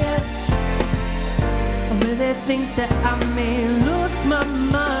 Or they think that I may lose my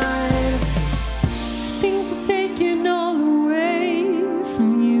mind. Things are taking all away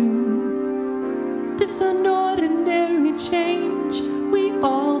from you. This unordinary change we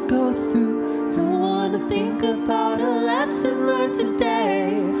all go through. Don't wanna think about a lesson learned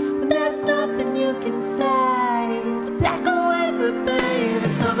today, but there's nothing you can say to take away the pain. The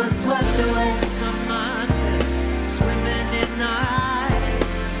summer swept away the monsters, swimming in the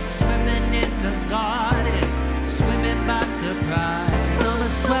eyes, swimming in the garden, swimming by surprise.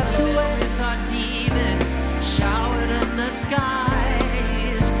 Summer swept away with our demons, showered in the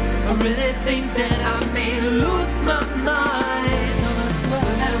skies. I really think that I may lose my mind.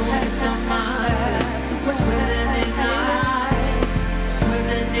 Swimming with the monsters, swimming in the eyes,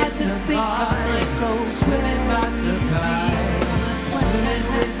 swimming in the garden, swimming by surprise. Swimming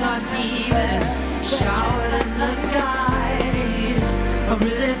with our demons, showered in the skies. I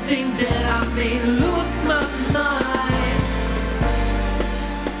really think that I may lose my mind.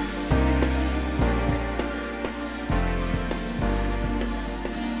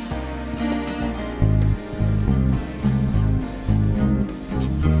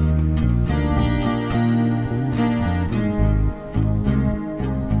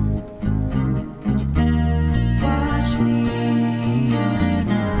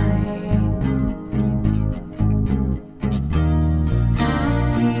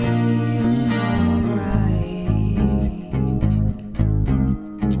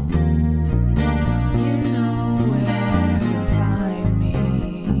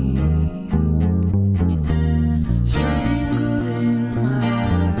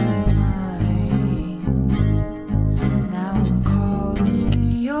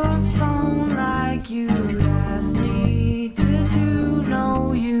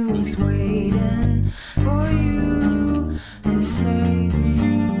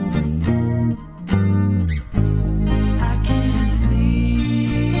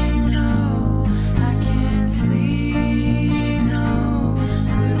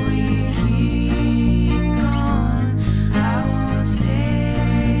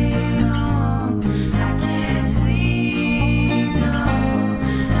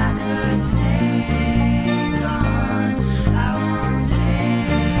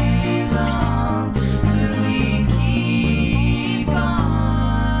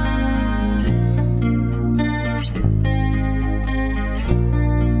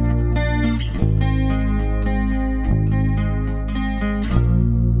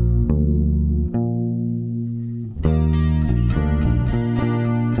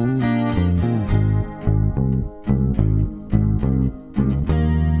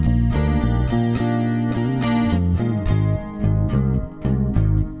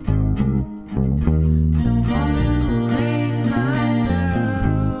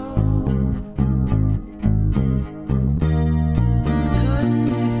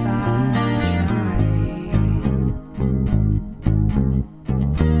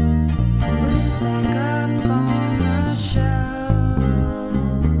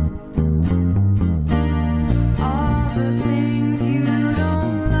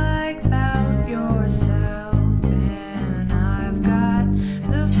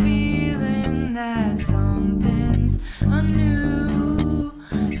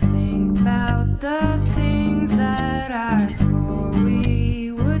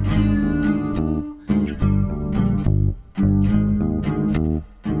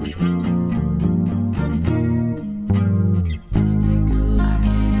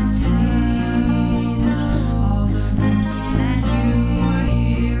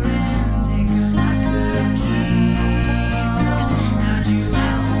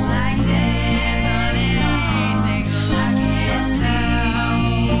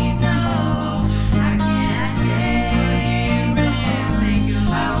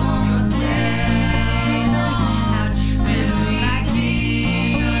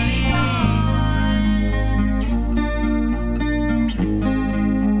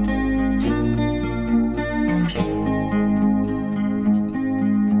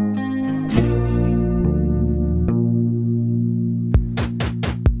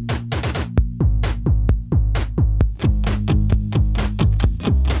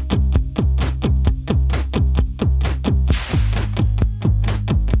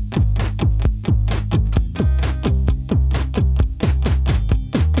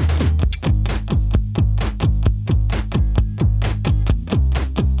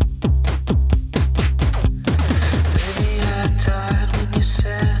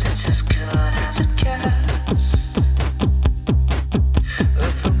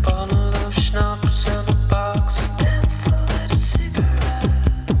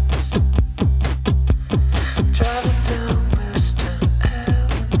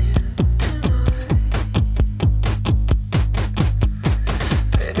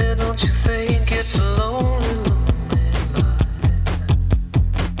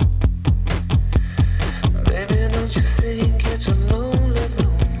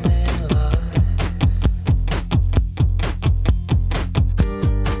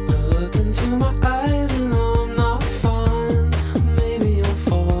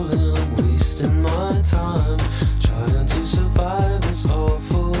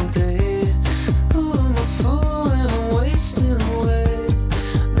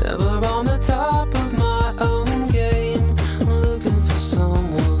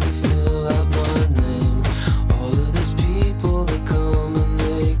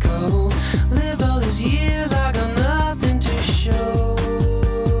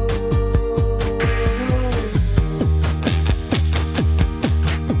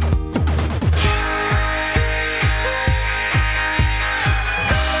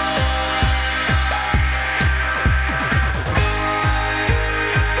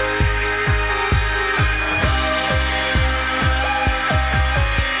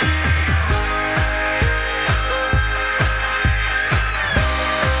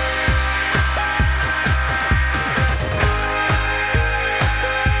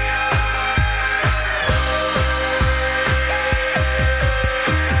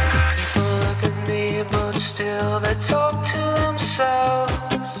 talk to themselves.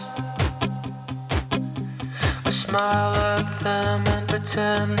 I smile at them and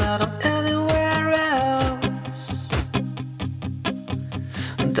pretend that I'm anywhere else.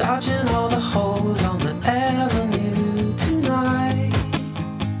 I'm dodging all the holes on the avenue tonight.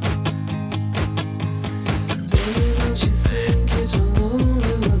 Baby, don't you think it's a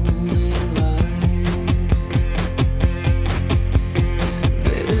lonely, lonely life?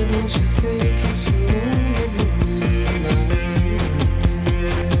 Baby, don't you think it's a lonely, lonely life?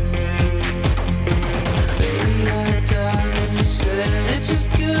 Baby, I died when you said it's as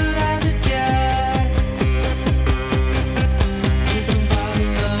good as it gets. With a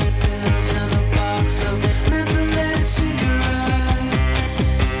bottle of pills and a box of mentholated cigarettes.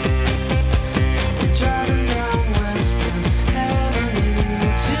 I'm driving down Western Avenue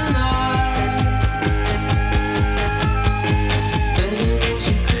tonight. Baby, don't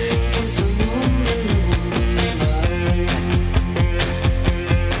you think it's a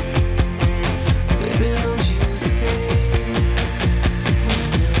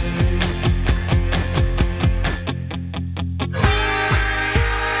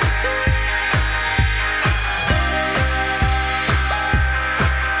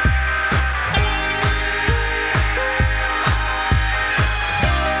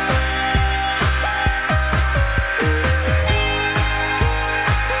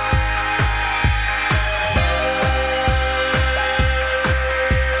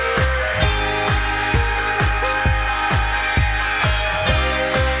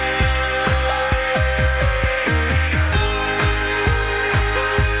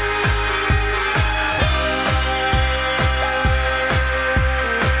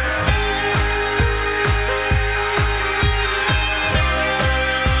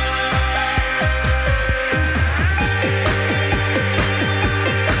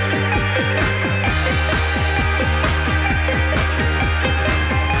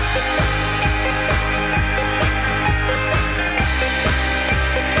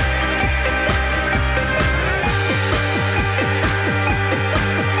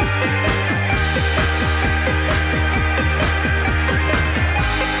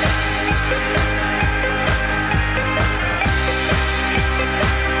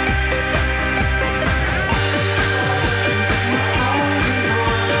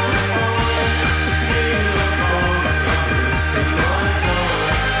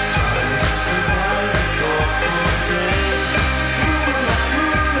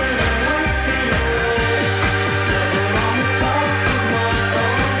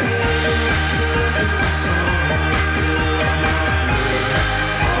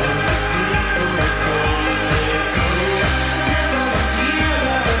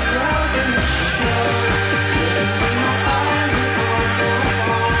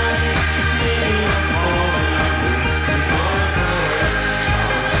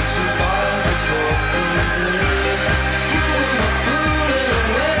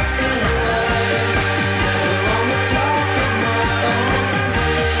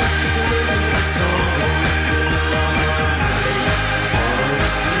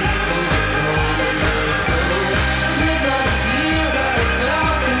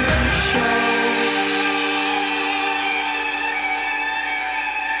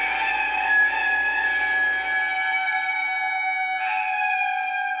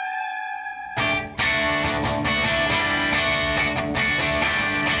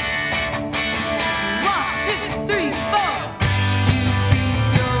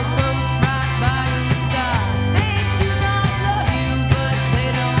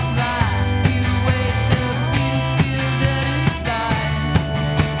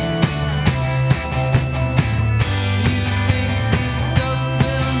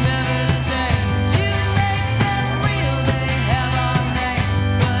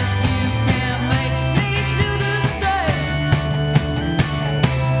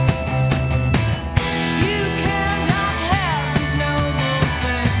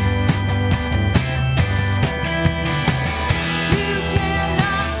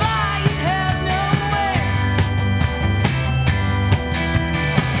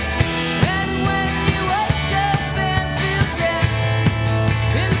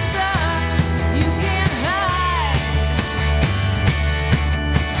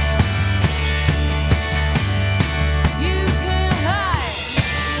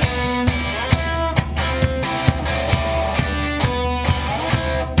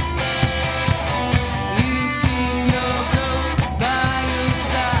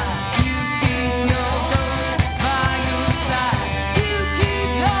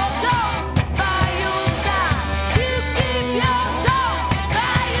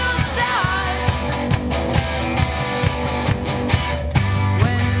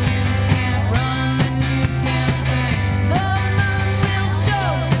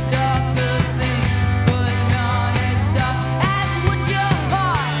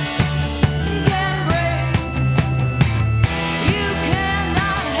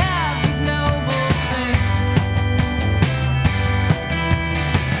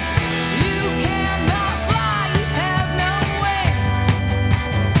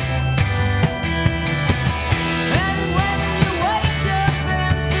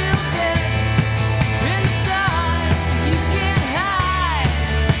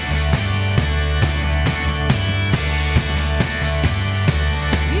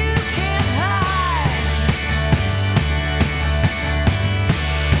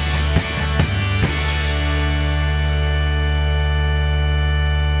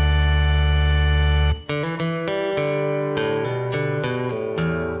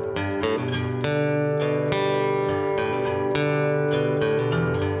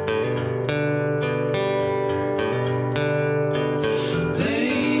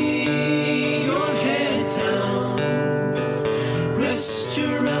Close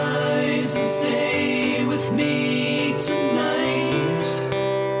your eyes and stay with me tonight.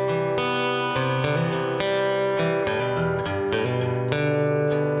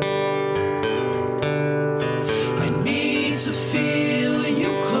 I need to feel you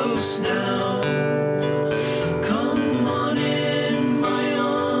close now. Come on in, my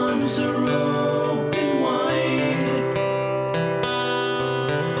arms are open wide.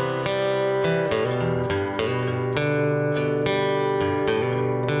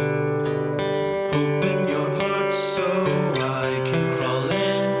 Open your heart so I can crawl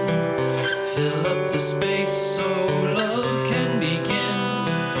in. Fill up the space so love can begin.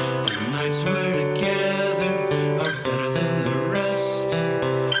 The nights we're together are better than the rest.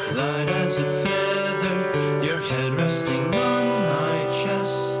 Light as a feather, your head resting on my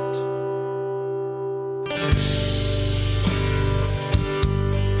chest.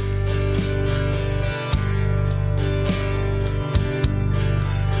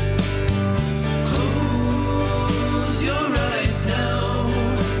 Close your eyes now.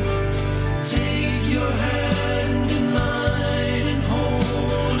 Take your hand in mine and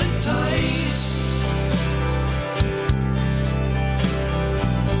hold it tight.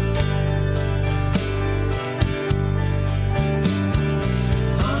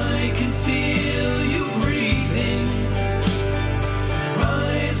 I can feel you breathing.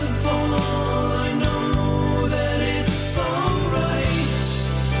 Rise and fall, I know that it's alright.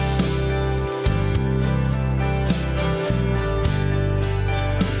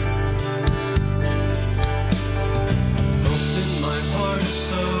 Open my heart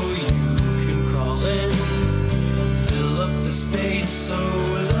so you can crawl in. Fill up the space so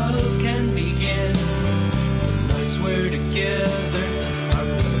love can begin. The nights we're together are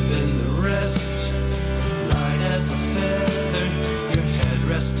better than the rest. Light as a feather, your head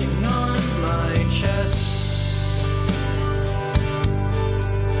resting on my chest.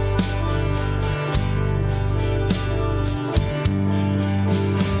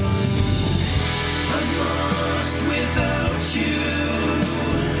 I'm lost without you,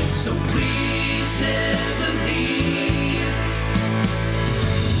 so please never leave.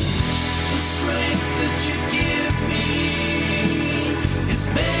 The strength that you give me is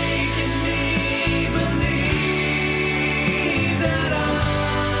making me believe that I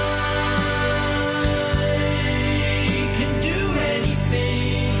can do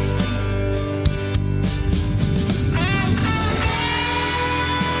anything.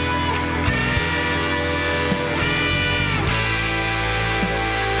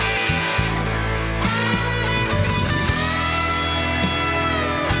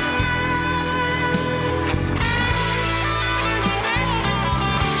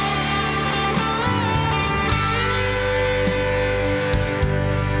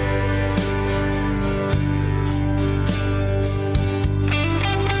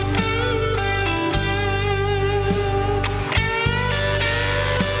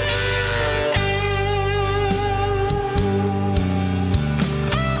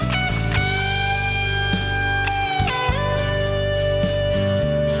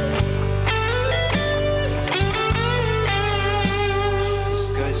 The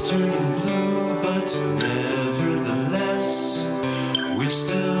sky's turning blue, but nevertheless, we're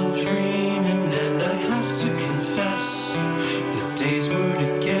still dreaming, and I have to confess, the days we're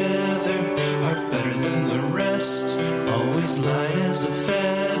together are better than the rest. Always light as a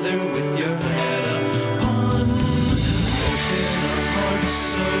feather with your head up on. Open our hearts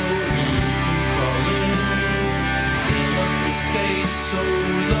so we can crawl in. Fill up the space so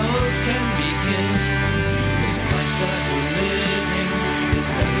love can begin. This life that we're living is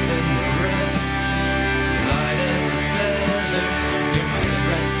better than the rest. Light as a feather, your head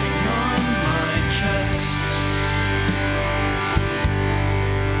resting on my chest.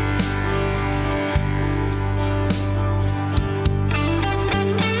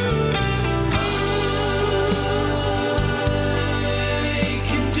 I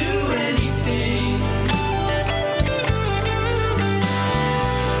can do anything.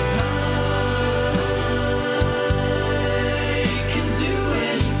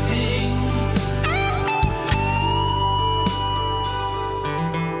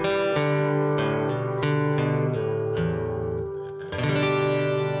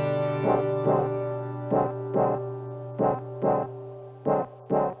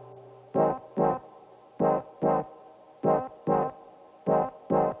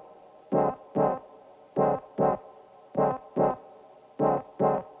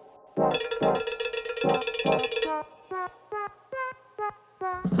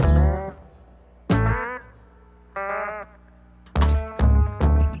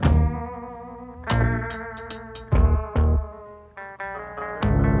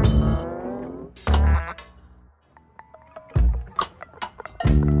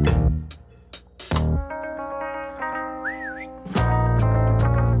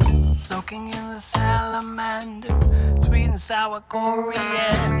 sour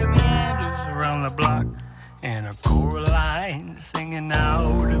coriander meanders around the block, and a Coraline singing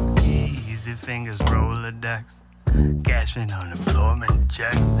out of key. Easy fingers roll the decks, cashing unemployment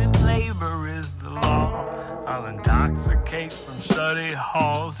checks. If labor is the law, I'll intoxicate from study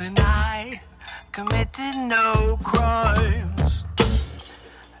halls, and I committed no crimes.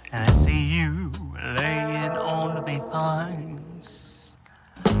 And I see you laying on me fines,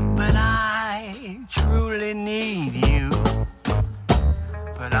 but I truly need you.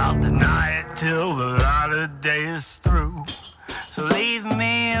 But I'll deny it till the light of day is through. So leave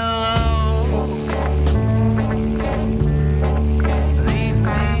me alone. Leave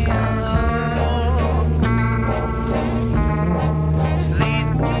me alone.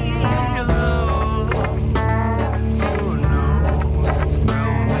 Leave me alone. Oh no,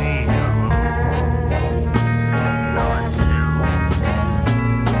 throw me alone.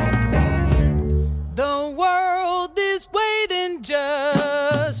 The world is waiting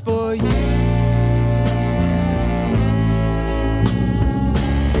just for you.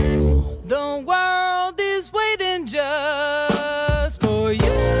 The world is waiting just for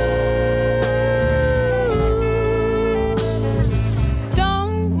you.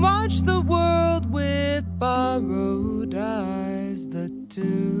 Don't watch the world with borrowed eyes. The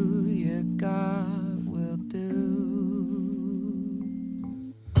two you got will do.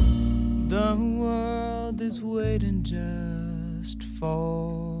 The world is waiting just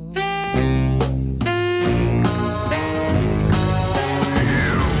for you.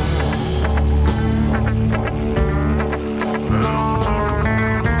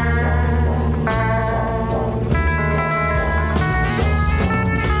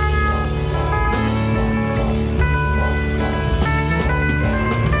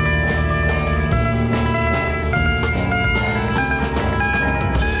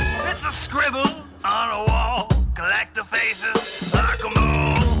 It's a scribble on a wall, collect the faces, lock 'em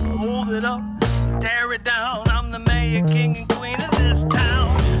all, hold it up, tear it down. I'm the mayor, king, and queen of this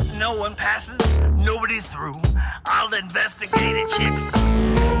town. No one passes, nobody's through. I'll investigate it, chick.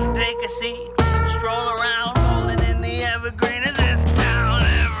 Take a seat, stroll around, holding in the evergreen of this town.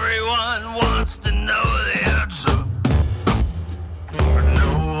 Everyone wants to know the answer, but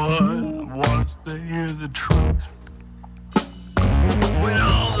no one wants to hear the truth. When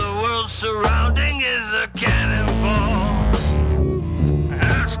all the world surrounding is a cannonball,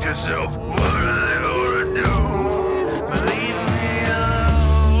 ask yourself, what are they gonna do? Leave me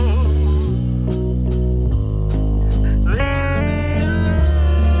alone. Leave me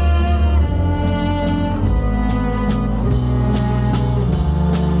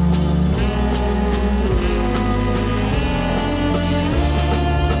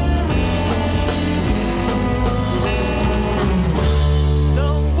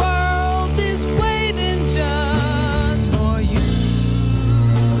The world is waiting just for you.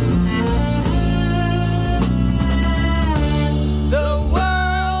 The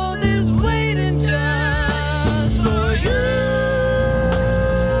world is waiting just for you.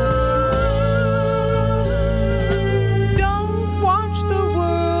 Don't watch the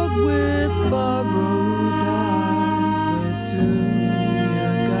world with borrowed eyes. The two you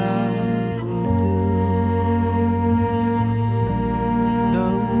got will do.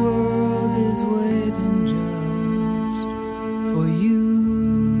 The world is waiting just for you.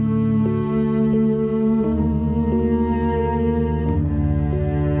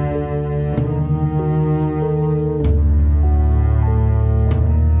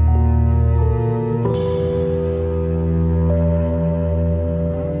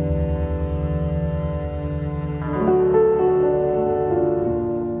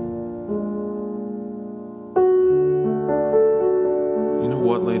 You know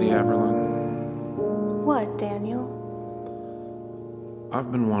what, Lady Aberlin? What, Daniel?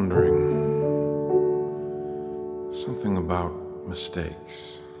 I've been wondering something about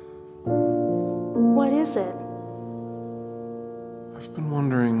mistakes. What is it? I've been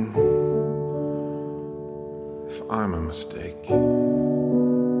wondering if I'm a mistake.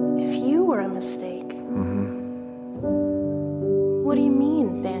 If you were a mistake. What do you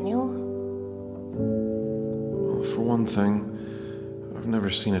mean, Daniel? Well, for one thing, I've never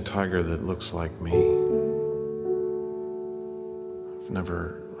seen a tiger that looks like me. I've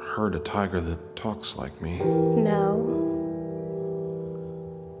never heard a tiger that talks like me. No.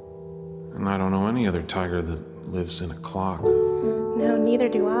 And I don't know any other tiger that lives in a clock No, neither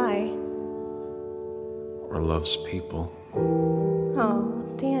do I. or loves people. Oh,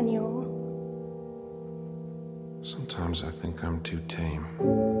 Daniel. Sometimes I think I'm too tame.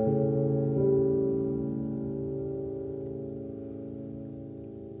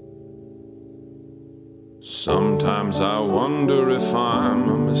 Sometimes I wonder if I'm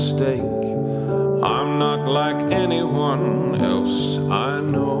a mistake. I'm not like anyone else I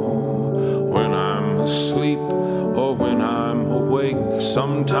know. When I'm asleep or when I'm awake,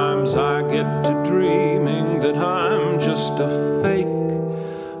 sometimes I get to dreaming that I'm just a fake.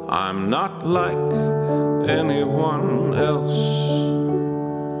 I'm not like anyone else.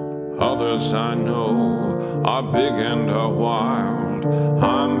 Others I know are big and are wild.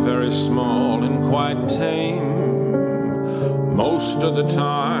 I'm very small and quite tame. Most of the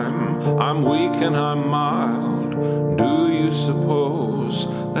time I'm weak and I'm mild. Do you suppose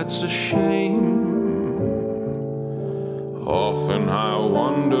that's a shame? Often I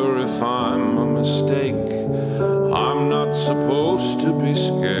wonder if I'm a mistake. I'm not supposed to be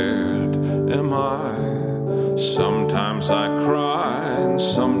scared, am I? Sometimes I cry and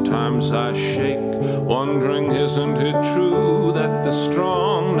sometimes I shake, wondering isn't it true that the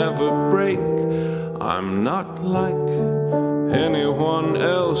strong never break? I'm not like anyone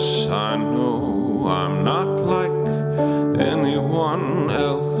else I know. I'm not like anyone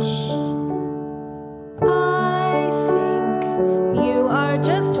else. I think you are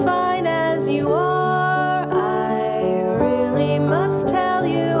just fine as you are. I really must tell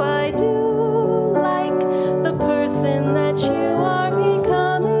you I do like the person that you are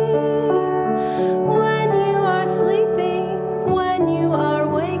becoming. When you are sleeping, when you are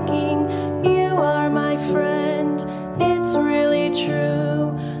waking, you are my friend. It's really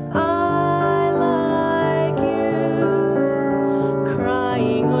true. I like you.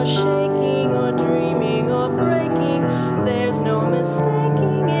 Crying or shaking or dreaming or breaking, there's no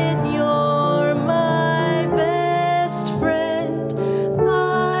mistaking it. You're my best friend.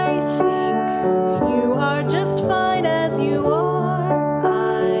 I think you are just fine as you are.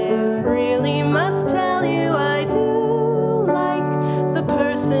 I really must tell you I do like the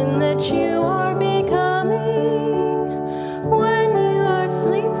person that you are becoming. When you are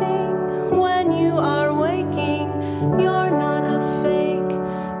sleeping, when you are waking, you're not a fake,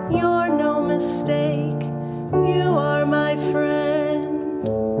 you're no mistake, you are my friend.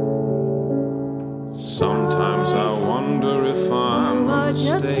 Sometimes I wonder if I'm You a are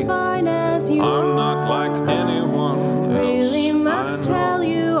just mistake. fine as you I'm are. not like anyone else Really must I know. tell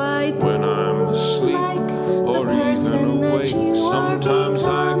you I do When I'm asleep or even awake, sometimes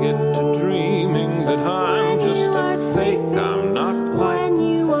I get to dreaming that I'm just a fake. I'm not like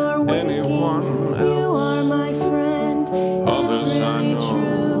anyone else. you are my friend. Others I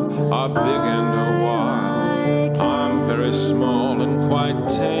know are big and are wild. I'm very small and quite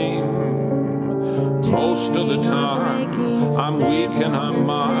tame. Most of the time I'm weak and I'm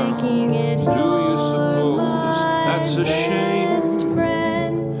mild. Do you suppose that's a shame?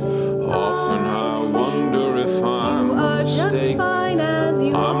 Often I wonder if I'm a mistake.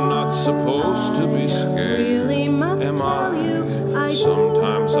 I'm not supposed to be scared, am I?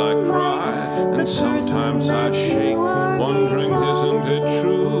 Sometimes I cry and sometimes I shake, wondering isn't it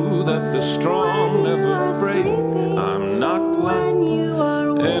true that the strong never break? I'm not like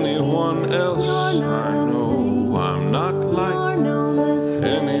anyone else I know. I'm not like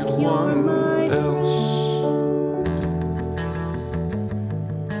anyone else.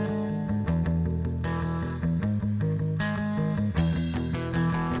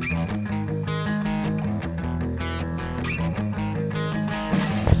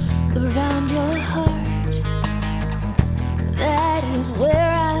 Around your heart, that is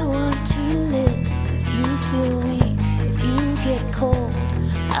where I want to live. If you feel weak, if you get cold,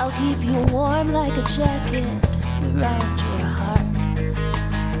 I'll keep you warm like a jacket. Around your heart,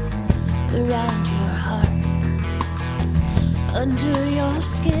 around your heart, under your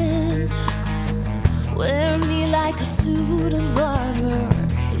skin, wear me like a suit of armor.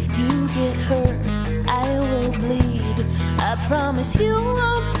 If you get hurt, I will bleed. I promise you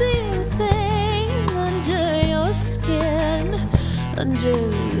won't feel a thing under your skin, under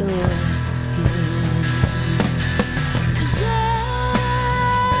your skin. 'Cause I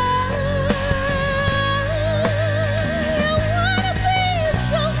wanna be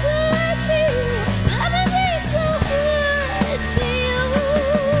so good to you. Let me be so good to you.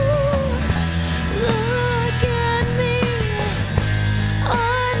 Look at me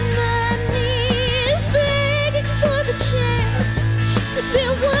on my knees, begging for the chance to be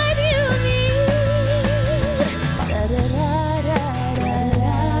what you need. Da da da da da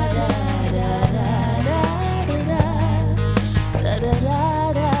da da da da da da.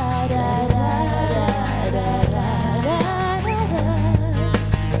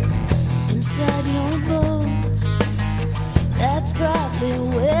 Inside your bones, that's probably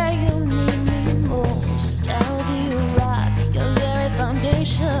where you need me most. I'll be your rock, your very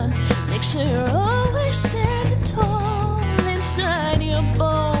foundation. Make sure you're always standing.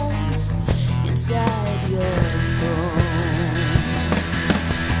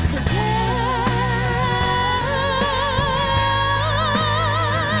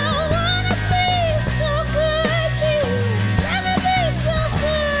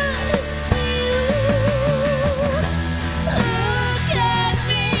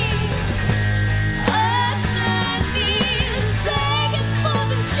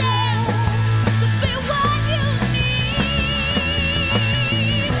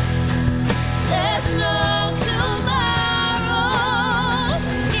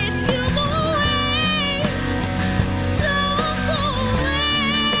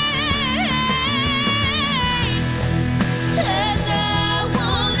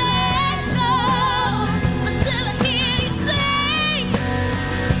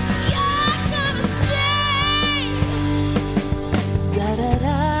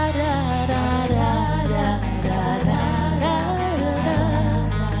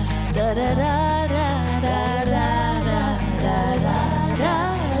 Cause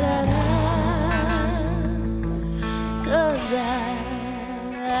I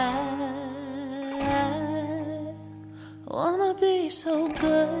wanna be so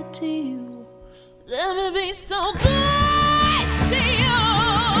good to you. Let me be so good to you.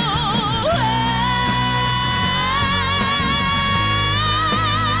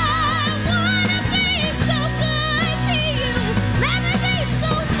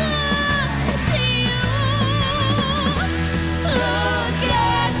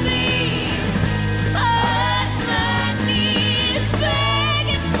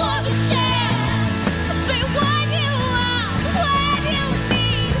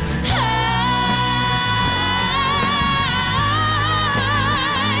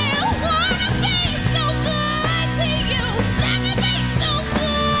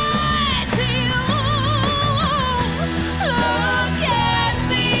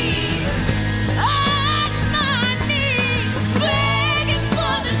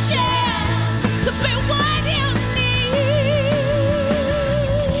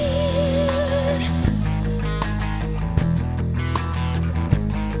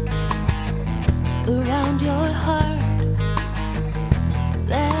 Around your heart,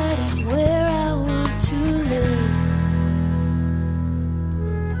 that is where I want to live.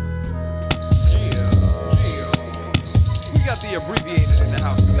 We got the abbreviated in the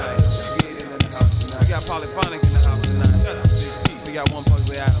house tonight. We got polyphonic in the house tonight. That's the big piece. We got one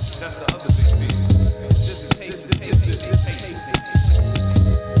Pugsley Adams. That's the other big piece. Dissertation.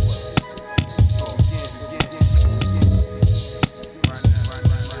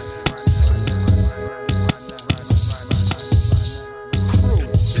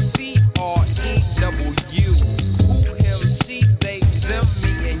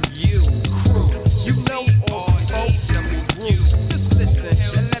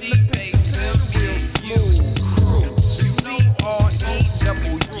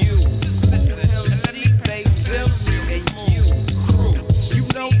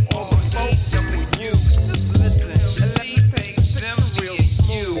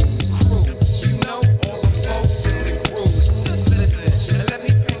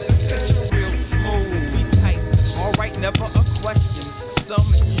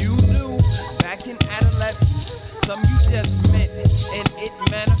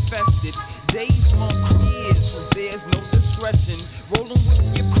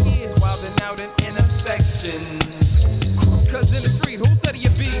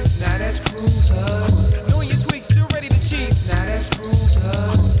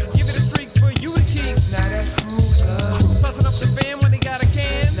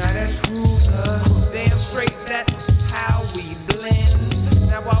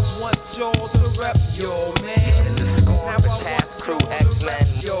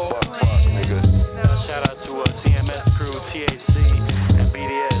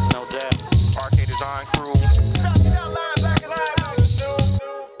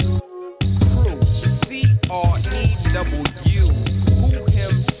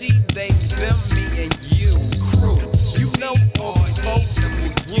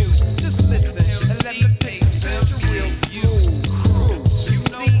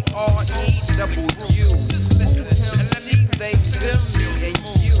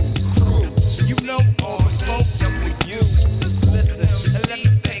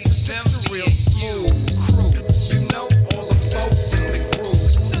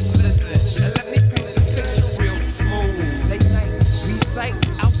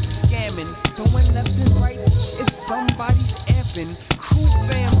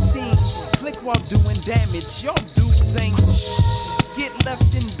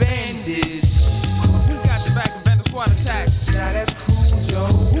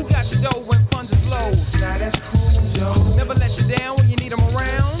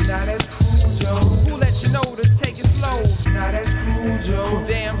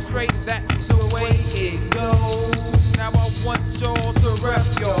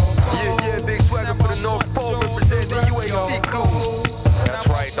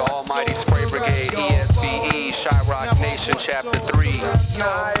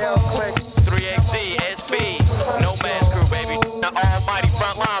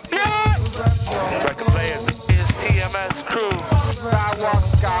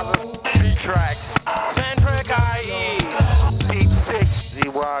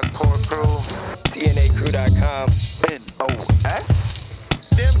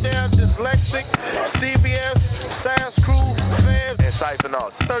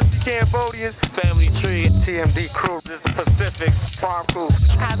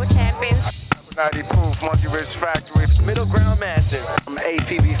 90 Proof, Monkey Ridge Factory, Middle Ground Massive, from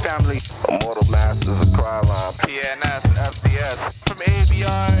ATV Family, Immortal Masters of Crylon, PNS, FDS, from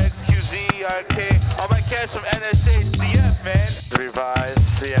ABR, XQZ, RK, all my cats from NSH, DF, man. Revised,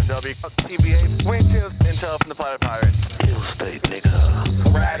 CMW, TBA, Wingtails, Intel from the Planet Pirates. Hill State, nigga.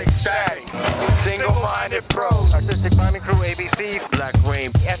 Erratic Static, Single-Minded Pros, Artistic Mining Crew, ABC, Black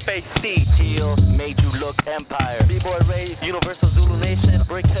Rain, FAC, Teal, Made You Look Empire, B-Boy Ray, Universal Zulu Nation,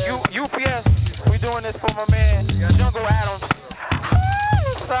 Brickhead, UPS, we doing this for my man, Jungle Adams.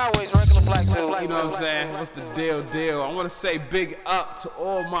 Sideways, regular black dude. You know what I'm saying? What's the deal? I want to say big up to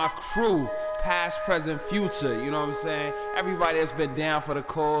all my crew, past, present, future. You know what I'm saying? Everybody that's been down for the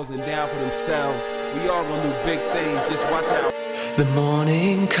cause and down for themselves. We all gonna do big things. Just watch out. The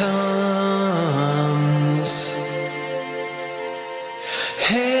morning comes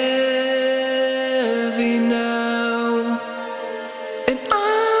heavy now, and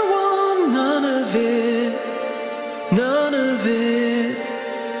I want none of it, none of it.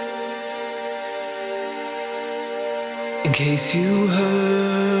 In case you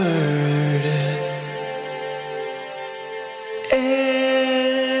heard,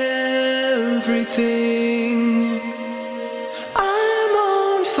 everything, I'm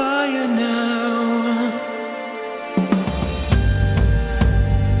on fire now.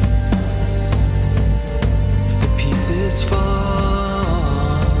 The pieces fall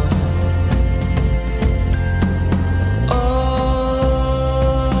all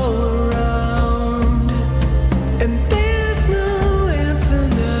around, and there's no answer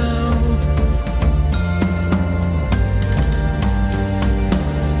now.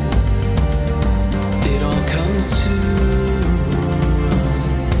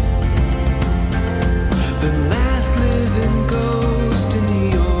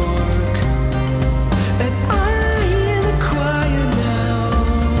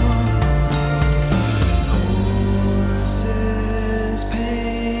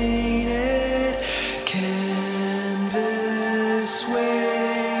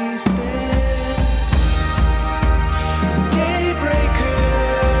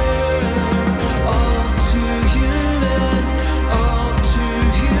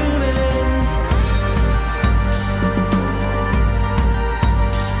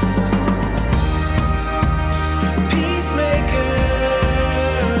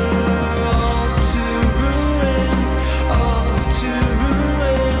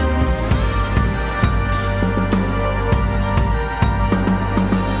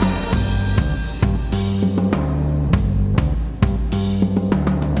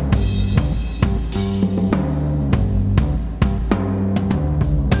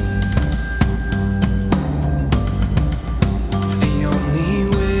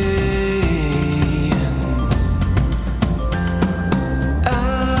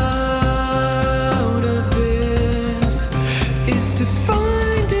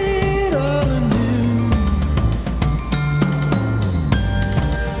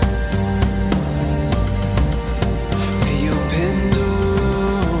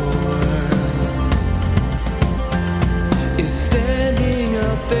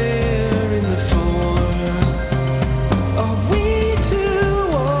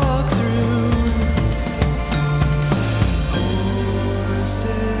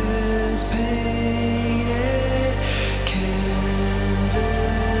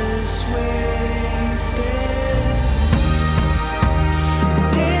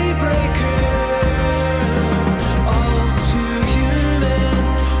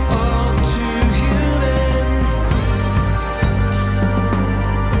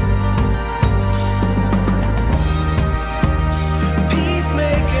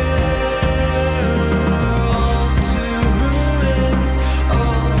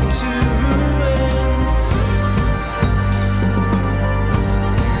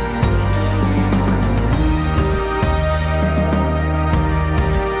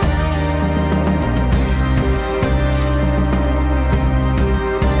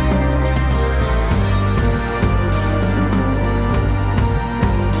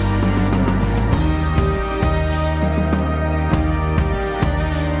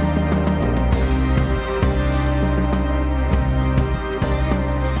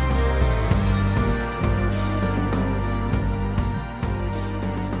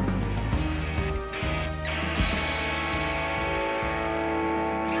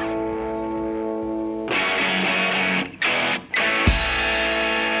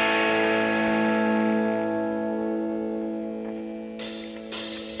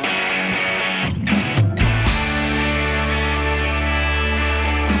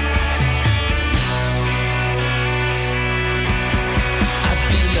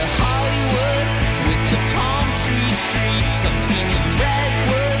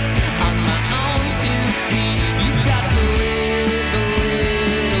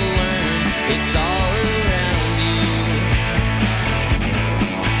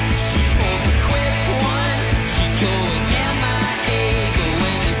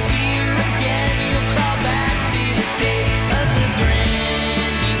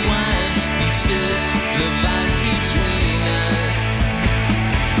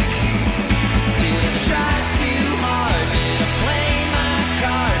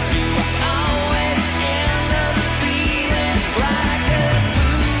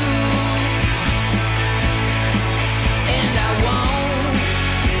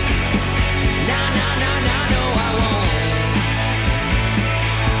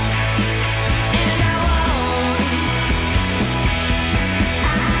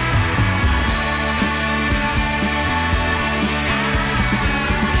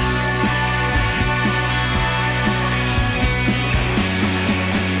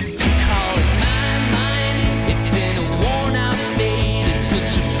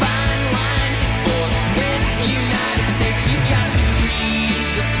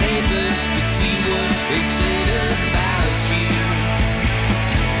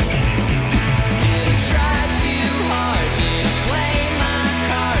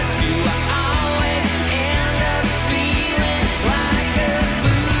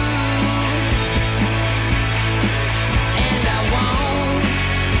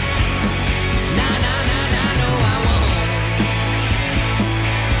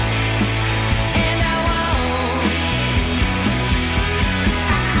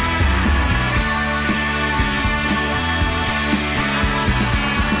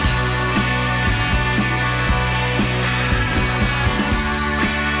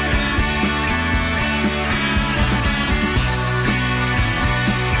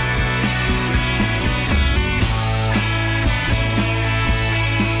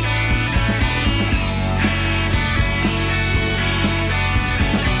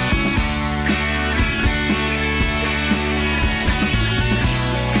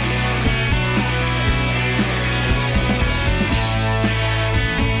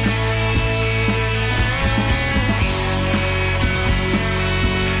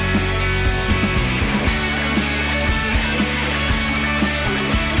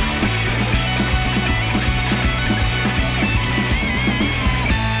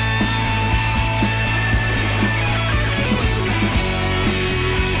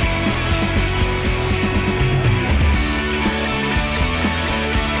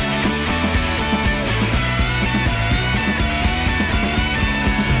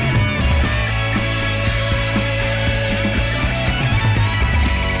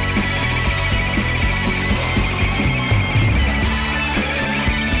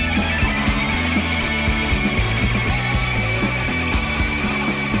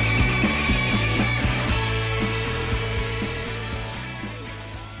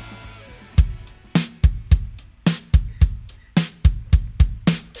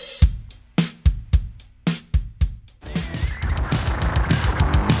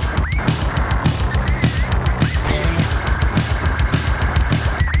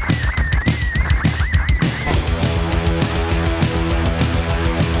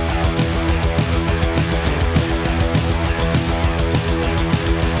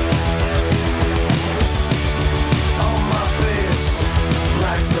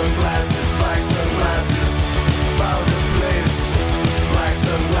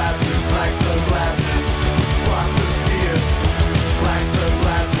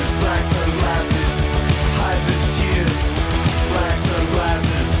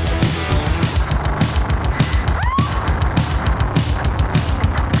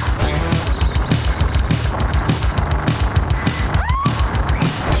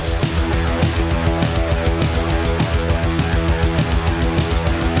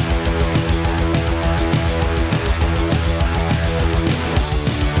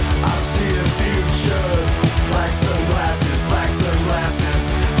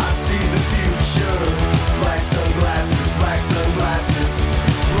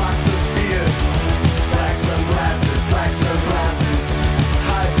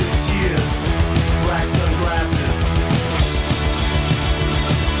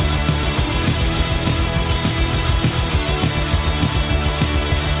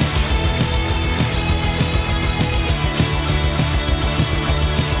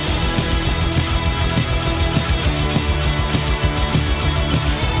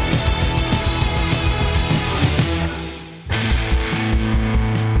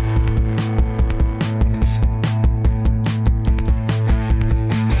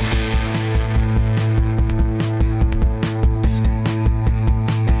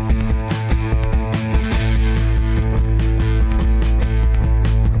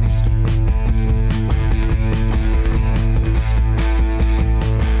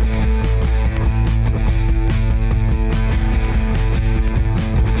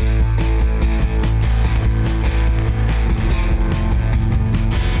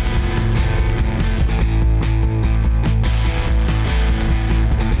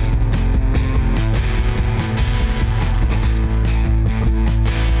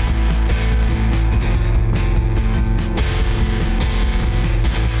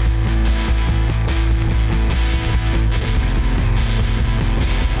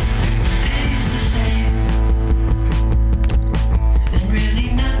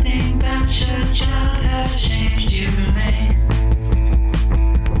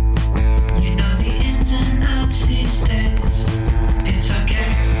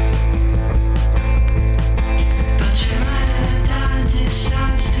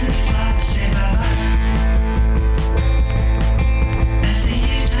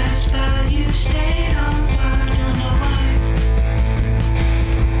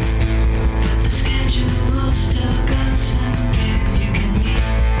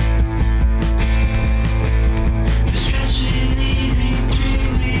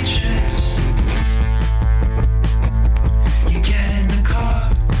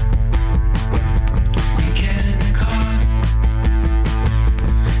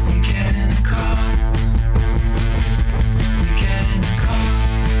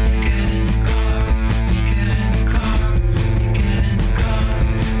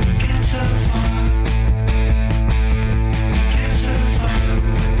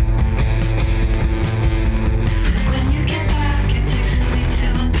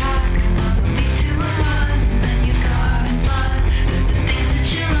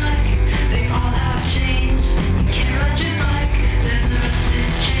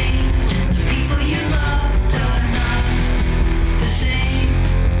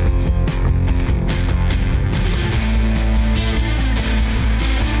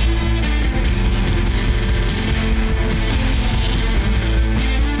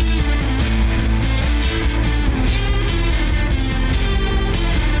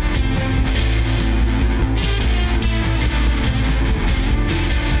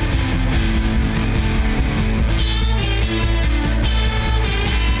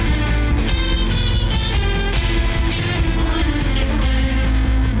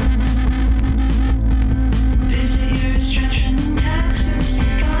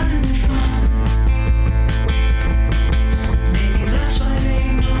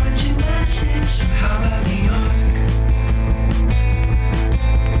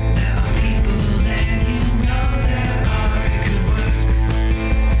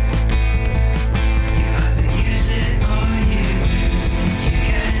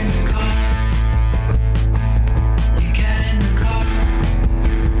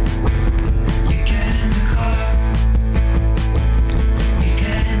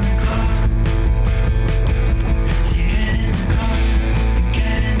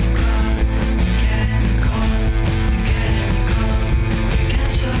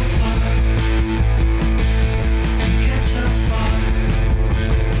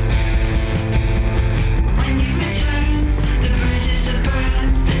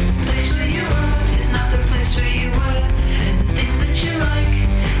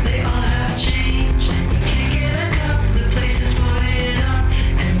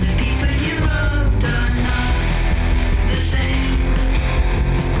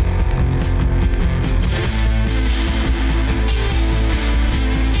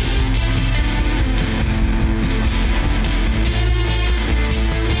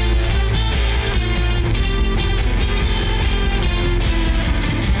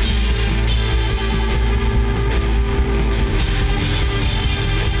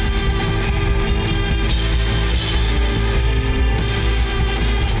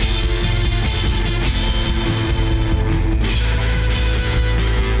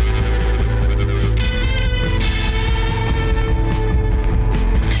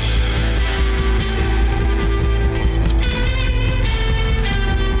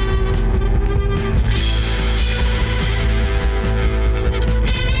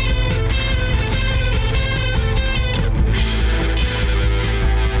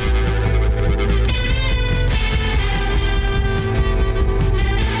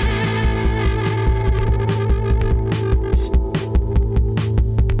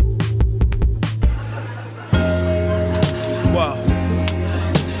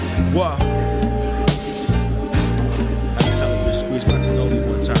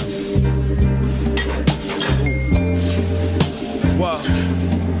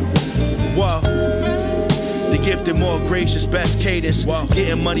 Whoa. The gifted, more gracious, best cadence.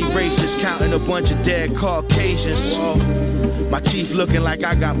 Getting money races, counting a bunch of dead Caucasians. My teeth looking like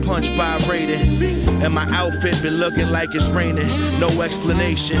I got punched by a Raiden. And my outfit been looking like it's raining. No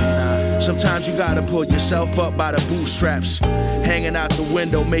explanation. Sometimes you gotta pull yourself up by the bootstraps. Hanging out the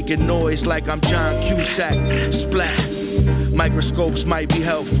window, making noise like I'm John Cusack. Splat. Microscopes might be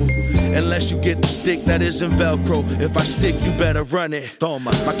helpful, unless you get the stick that isn't Velcro. If I stick, you better run it.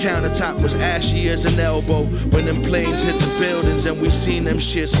 My countertop was ashy as an elbow when them planes hit the buildings and we seen them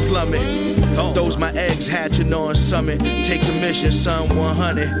shits plummet. Those my eggs hatching on Summit. Take the mission, son,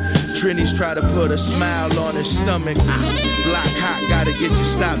 100. Trinity's try to put a smile on his stomach. Block hot, gotta get you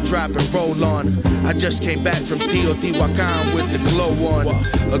stop, drop, and roll on. I just came back from Teotihuacan with the glow on.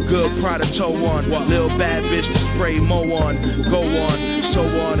 A good Prada toe on. Lil' bad bitch to spray mo on. Go on, so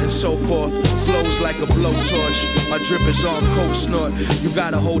on and so forth. Flows like a blowtorch. My drip is on coke snort. You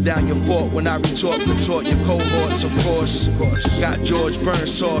gotta hold down your fort when I retort, contort your cohorts, of course. Got George Burn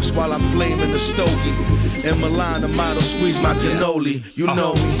sauce while I'm flaming the stogie. In Milan, the model squeeze my cannoli. You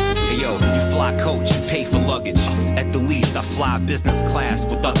know me. Hey yo, you fly coach and pay for luggage. At the least, I fly business class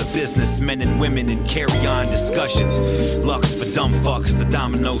with other businessmen and women and carry on discussions. Lux for dumb fucks, the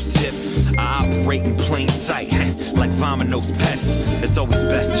Domino's tip. I operate in plain sight, like Vomino's pest. It's always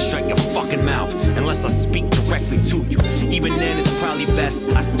best to shut your fucking mouth, unless I speak directly to you. Even then, it's probably best.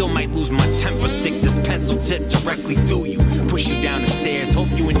 I still might lose my temper, stick this pencil tip directly through you. Push you down the stairs,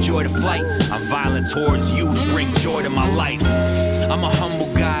 hope you enjoy the flight. I'm violent towards you to bring joy to my life. I'm a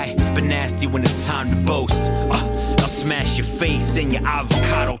humble guy, but nasty when it's time to boast. I'll smash your face in your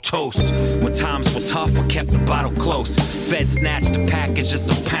avocado toast. When times were tough, I kept the bottle close. Fed snatched a package of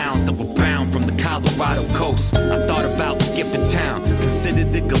some pounds that were bound from the Colorado coast. I thought about skipping town,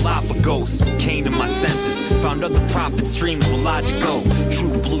 considered the Galapagos. Came to my senses, found other profit streams were logical.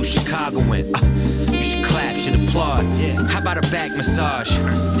 True blue Chicagoan. You should clap, should applaud. How about a back massage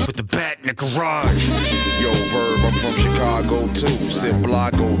with the bat in the garage? Yo, Verb, I'm from Chicago too. Sip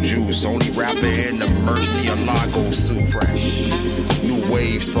Blago juice, only rapper in the Murcielago suit. Fresh. New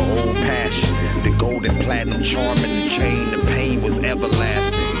waves for old passion. The golden platinum charm and the chain, the pain was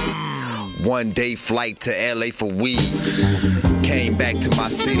everlasting. One day flight to LA for weed. Came back to my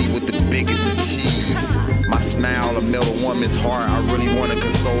city with the biggest of cheese. My smile will melt a woman's heart. I really want to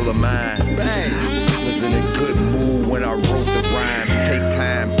console her mind. I was in a good mood when I wrote the rhymes. Take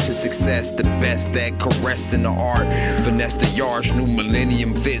time to success, the best that caressed in the art. Finesse the yards, new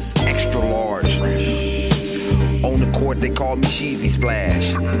millennium fits, extra large. On the court, they call me Cheesy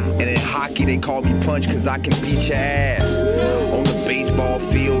Splash. And in hockey, they call me Punch, cause I can beat your ass. On the baseball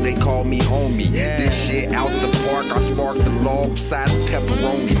field, they call me Homie. This shit out the park, I spark the log size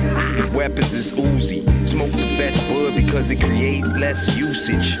pepperoni. The weapons is Uzi. Smoke the best bud because it create less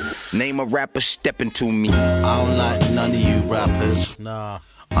usage. Name a rapper stepping to me. I don't like none of you rappers. Nah.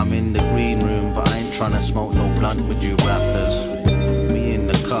 I'm in the green room, but I ain't tryna smoke no blunt with you rappers.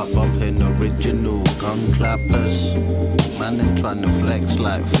 Cup bumping original gun clappers. Man ain't trying to flex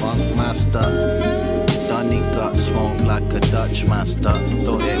like Funk Master. Dunny got smoked like a Dutch master.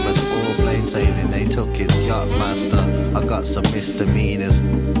 Thought it was all plain sailing, they took his yacht master. I got some misdemeanors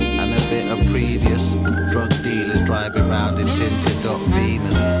and a bit of previous. Drug dealers driving round in tinted up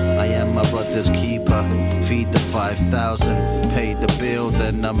Venus. I am my brother's keeper, feed the 5,000. Pay the bill,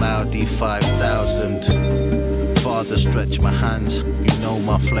 then I'm Audi 5,000. Father, stretch my hands, you know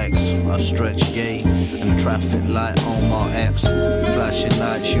my flex. I stretch yay, and traffic light on my apps. Flashing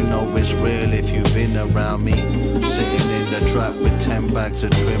lights, you know it's real if you've been around me. Sitting in the trap with 10 bags of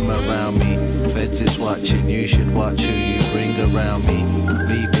trim around me. Feds is watching, you should watch who you bring around me.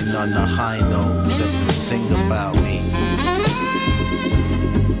 Leaving on a high note, let them sing about me.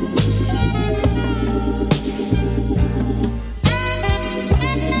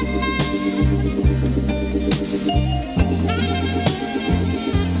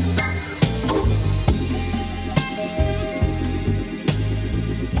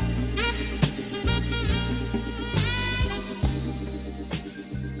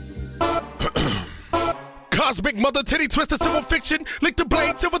 Cosmic mother titty twister civil fiction. Lick the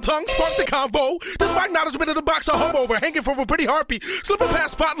blade, silver tongue, spark the convo. Despite acknowledgement of the box of home over, hanging from a pretty harpy. Slipping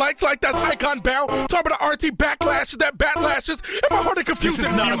past spotlights like that's icon bow. Talk about the RT backlashes that bat lashes. And my heart is confused. This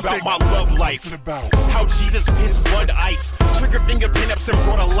is not about my love life. How Jesus pisses blood ice. Trigger finger pinups and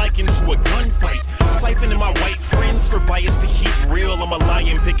brought a lichen to a gunfight. Siphoning my white friends for bias to keep real. I'm a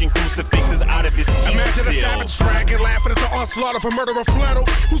lion picking crucifixes out of his teeth. Imagine a savage dragon laughing at the onslaught of a murderer flannel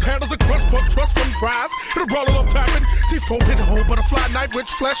whose handles a crust punk trust from drive. And a brawler of tapping. Teeth foam pigeonhole butterfly knife rich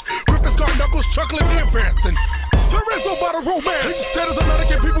flesh. Rip and scar knuckles chuckling the advancing. There is no better romance. Instead is another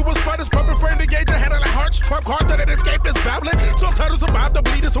get people with spiders puppet rap hard that an escape is babbling. Some titles survive the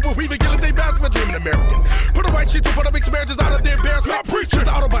bleeding, so we're weaving guillotine battles for dreaming American. Put the right sheets before the mixed marriages out of their embarrassment. Preachers,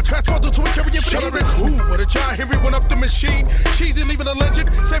 the Autobot transformed into a chariot for the who? With a John Henry went up the machine. Cheesy leaving a legend.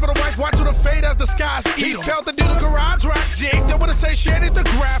 Saving a wife, watching her fade as the skies eat. He felt to do the garage rock jig. Don't wanna say shit, it's the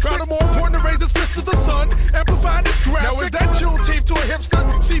graph. Found it more important to raise his fist to the sun, amplifying his graphic. Now is that Juneteenth to a hipster?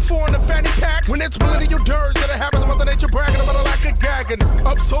 C4 in the fanny pack. When it's millennial dirge that it happens, Mother Nature bragging about it like a gagging.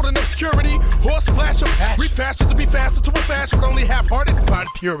 Upsold in obscurity, horse splash of passion. Refashion to be faster to a fashion, but only half-hearted find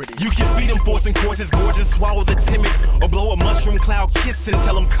purity. You can feed him forcing courses, gorgeous, swallow the timid, or blow a mushroom cloud kiss and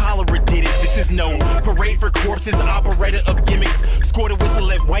tell him cholera did it. This is no parade for corpses, operator of gimmicks. Scored a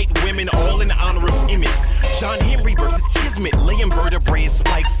whistle at white women, all in honor of Emmett. John Henry versus Kismet, laying vertebrae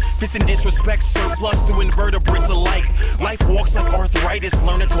spikes. Fist and disrespect, surplus to invertebrates alike. Life walks like arthritis,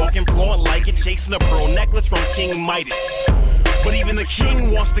 learn to talk and flaunt like it. Chasing a pearl necklace from King Midas. But even the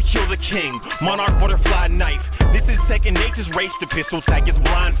king wants to kill the king. Monarch butterfly knife. This is second nature's race. The pistol tag is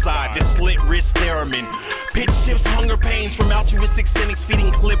blindside. This slit wrist theremin. Pitch shifts hunger pains from altruistic cynics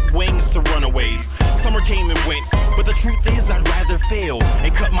feeding clipped wings to runaways. Summer came and went, but the truth is I'd rather fail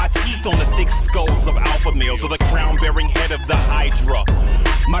and cut my teeth on the thick skulls of alpha males or the crown-bearing head of the Hydra.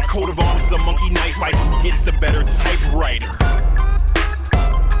 My coat of arms is a monkey knife fight. Who gets the better typewriter?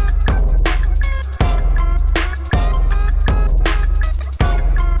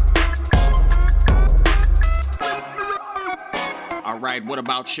 All right, what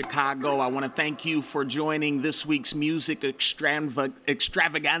about Chicago? I want to thank you for joining this week's music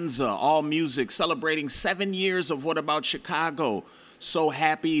extravaganza, all music, celebrating 7 years of What About Chicago. So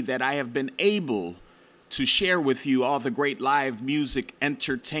happy that I have been able to share with you all the great live music,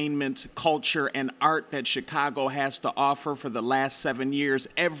 entertainment, culture, and art that Chicago has to offer for the last 7 years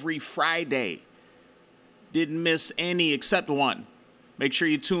every Friday. Didn't miss any except one. Make sure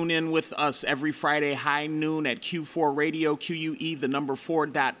you tune in with us every Friday, high noon at Q4 Radio, QUE, the number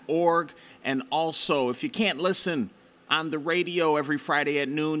 4.org. And also, if you can't listen on the radio every Friday at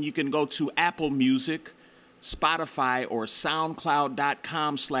noon, you can go to Apple Music, Spotify, or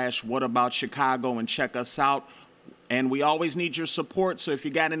SoundCloud.com/WhatAboutChicago and check us out. And we always need your support, so if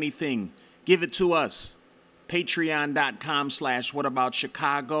you got anything, give it to us.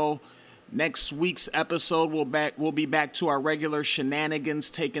 Patreon.com/WhatAboutChicago. Next week's episode, we'll be back to our regular shenanigans,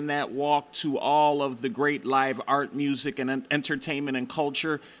 taking that walk to all of the great live art, music, and entertainment and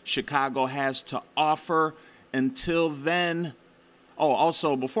culture Chicago has to offer. Until then,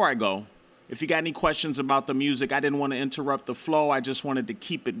 also, before I go, if you got any questions about the music, I didn't want to interrupt the flow. I just wanted to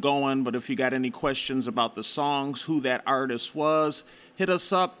keep it going. But if you got any questions about the songs, who that artist was, hit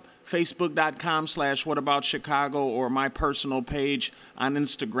us up. Facebook.com/WhatAboutChicago or my personal page on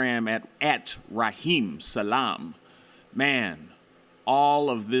Instagram at Raheem Salam. Man,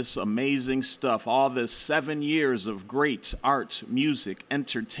 all of this amazing stuff, all this 7 years of great art, music,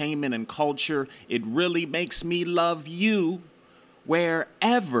 entertainment, and culture, it really makes me love you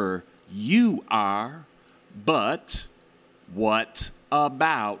wherever you are. But what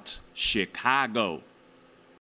about Chicago?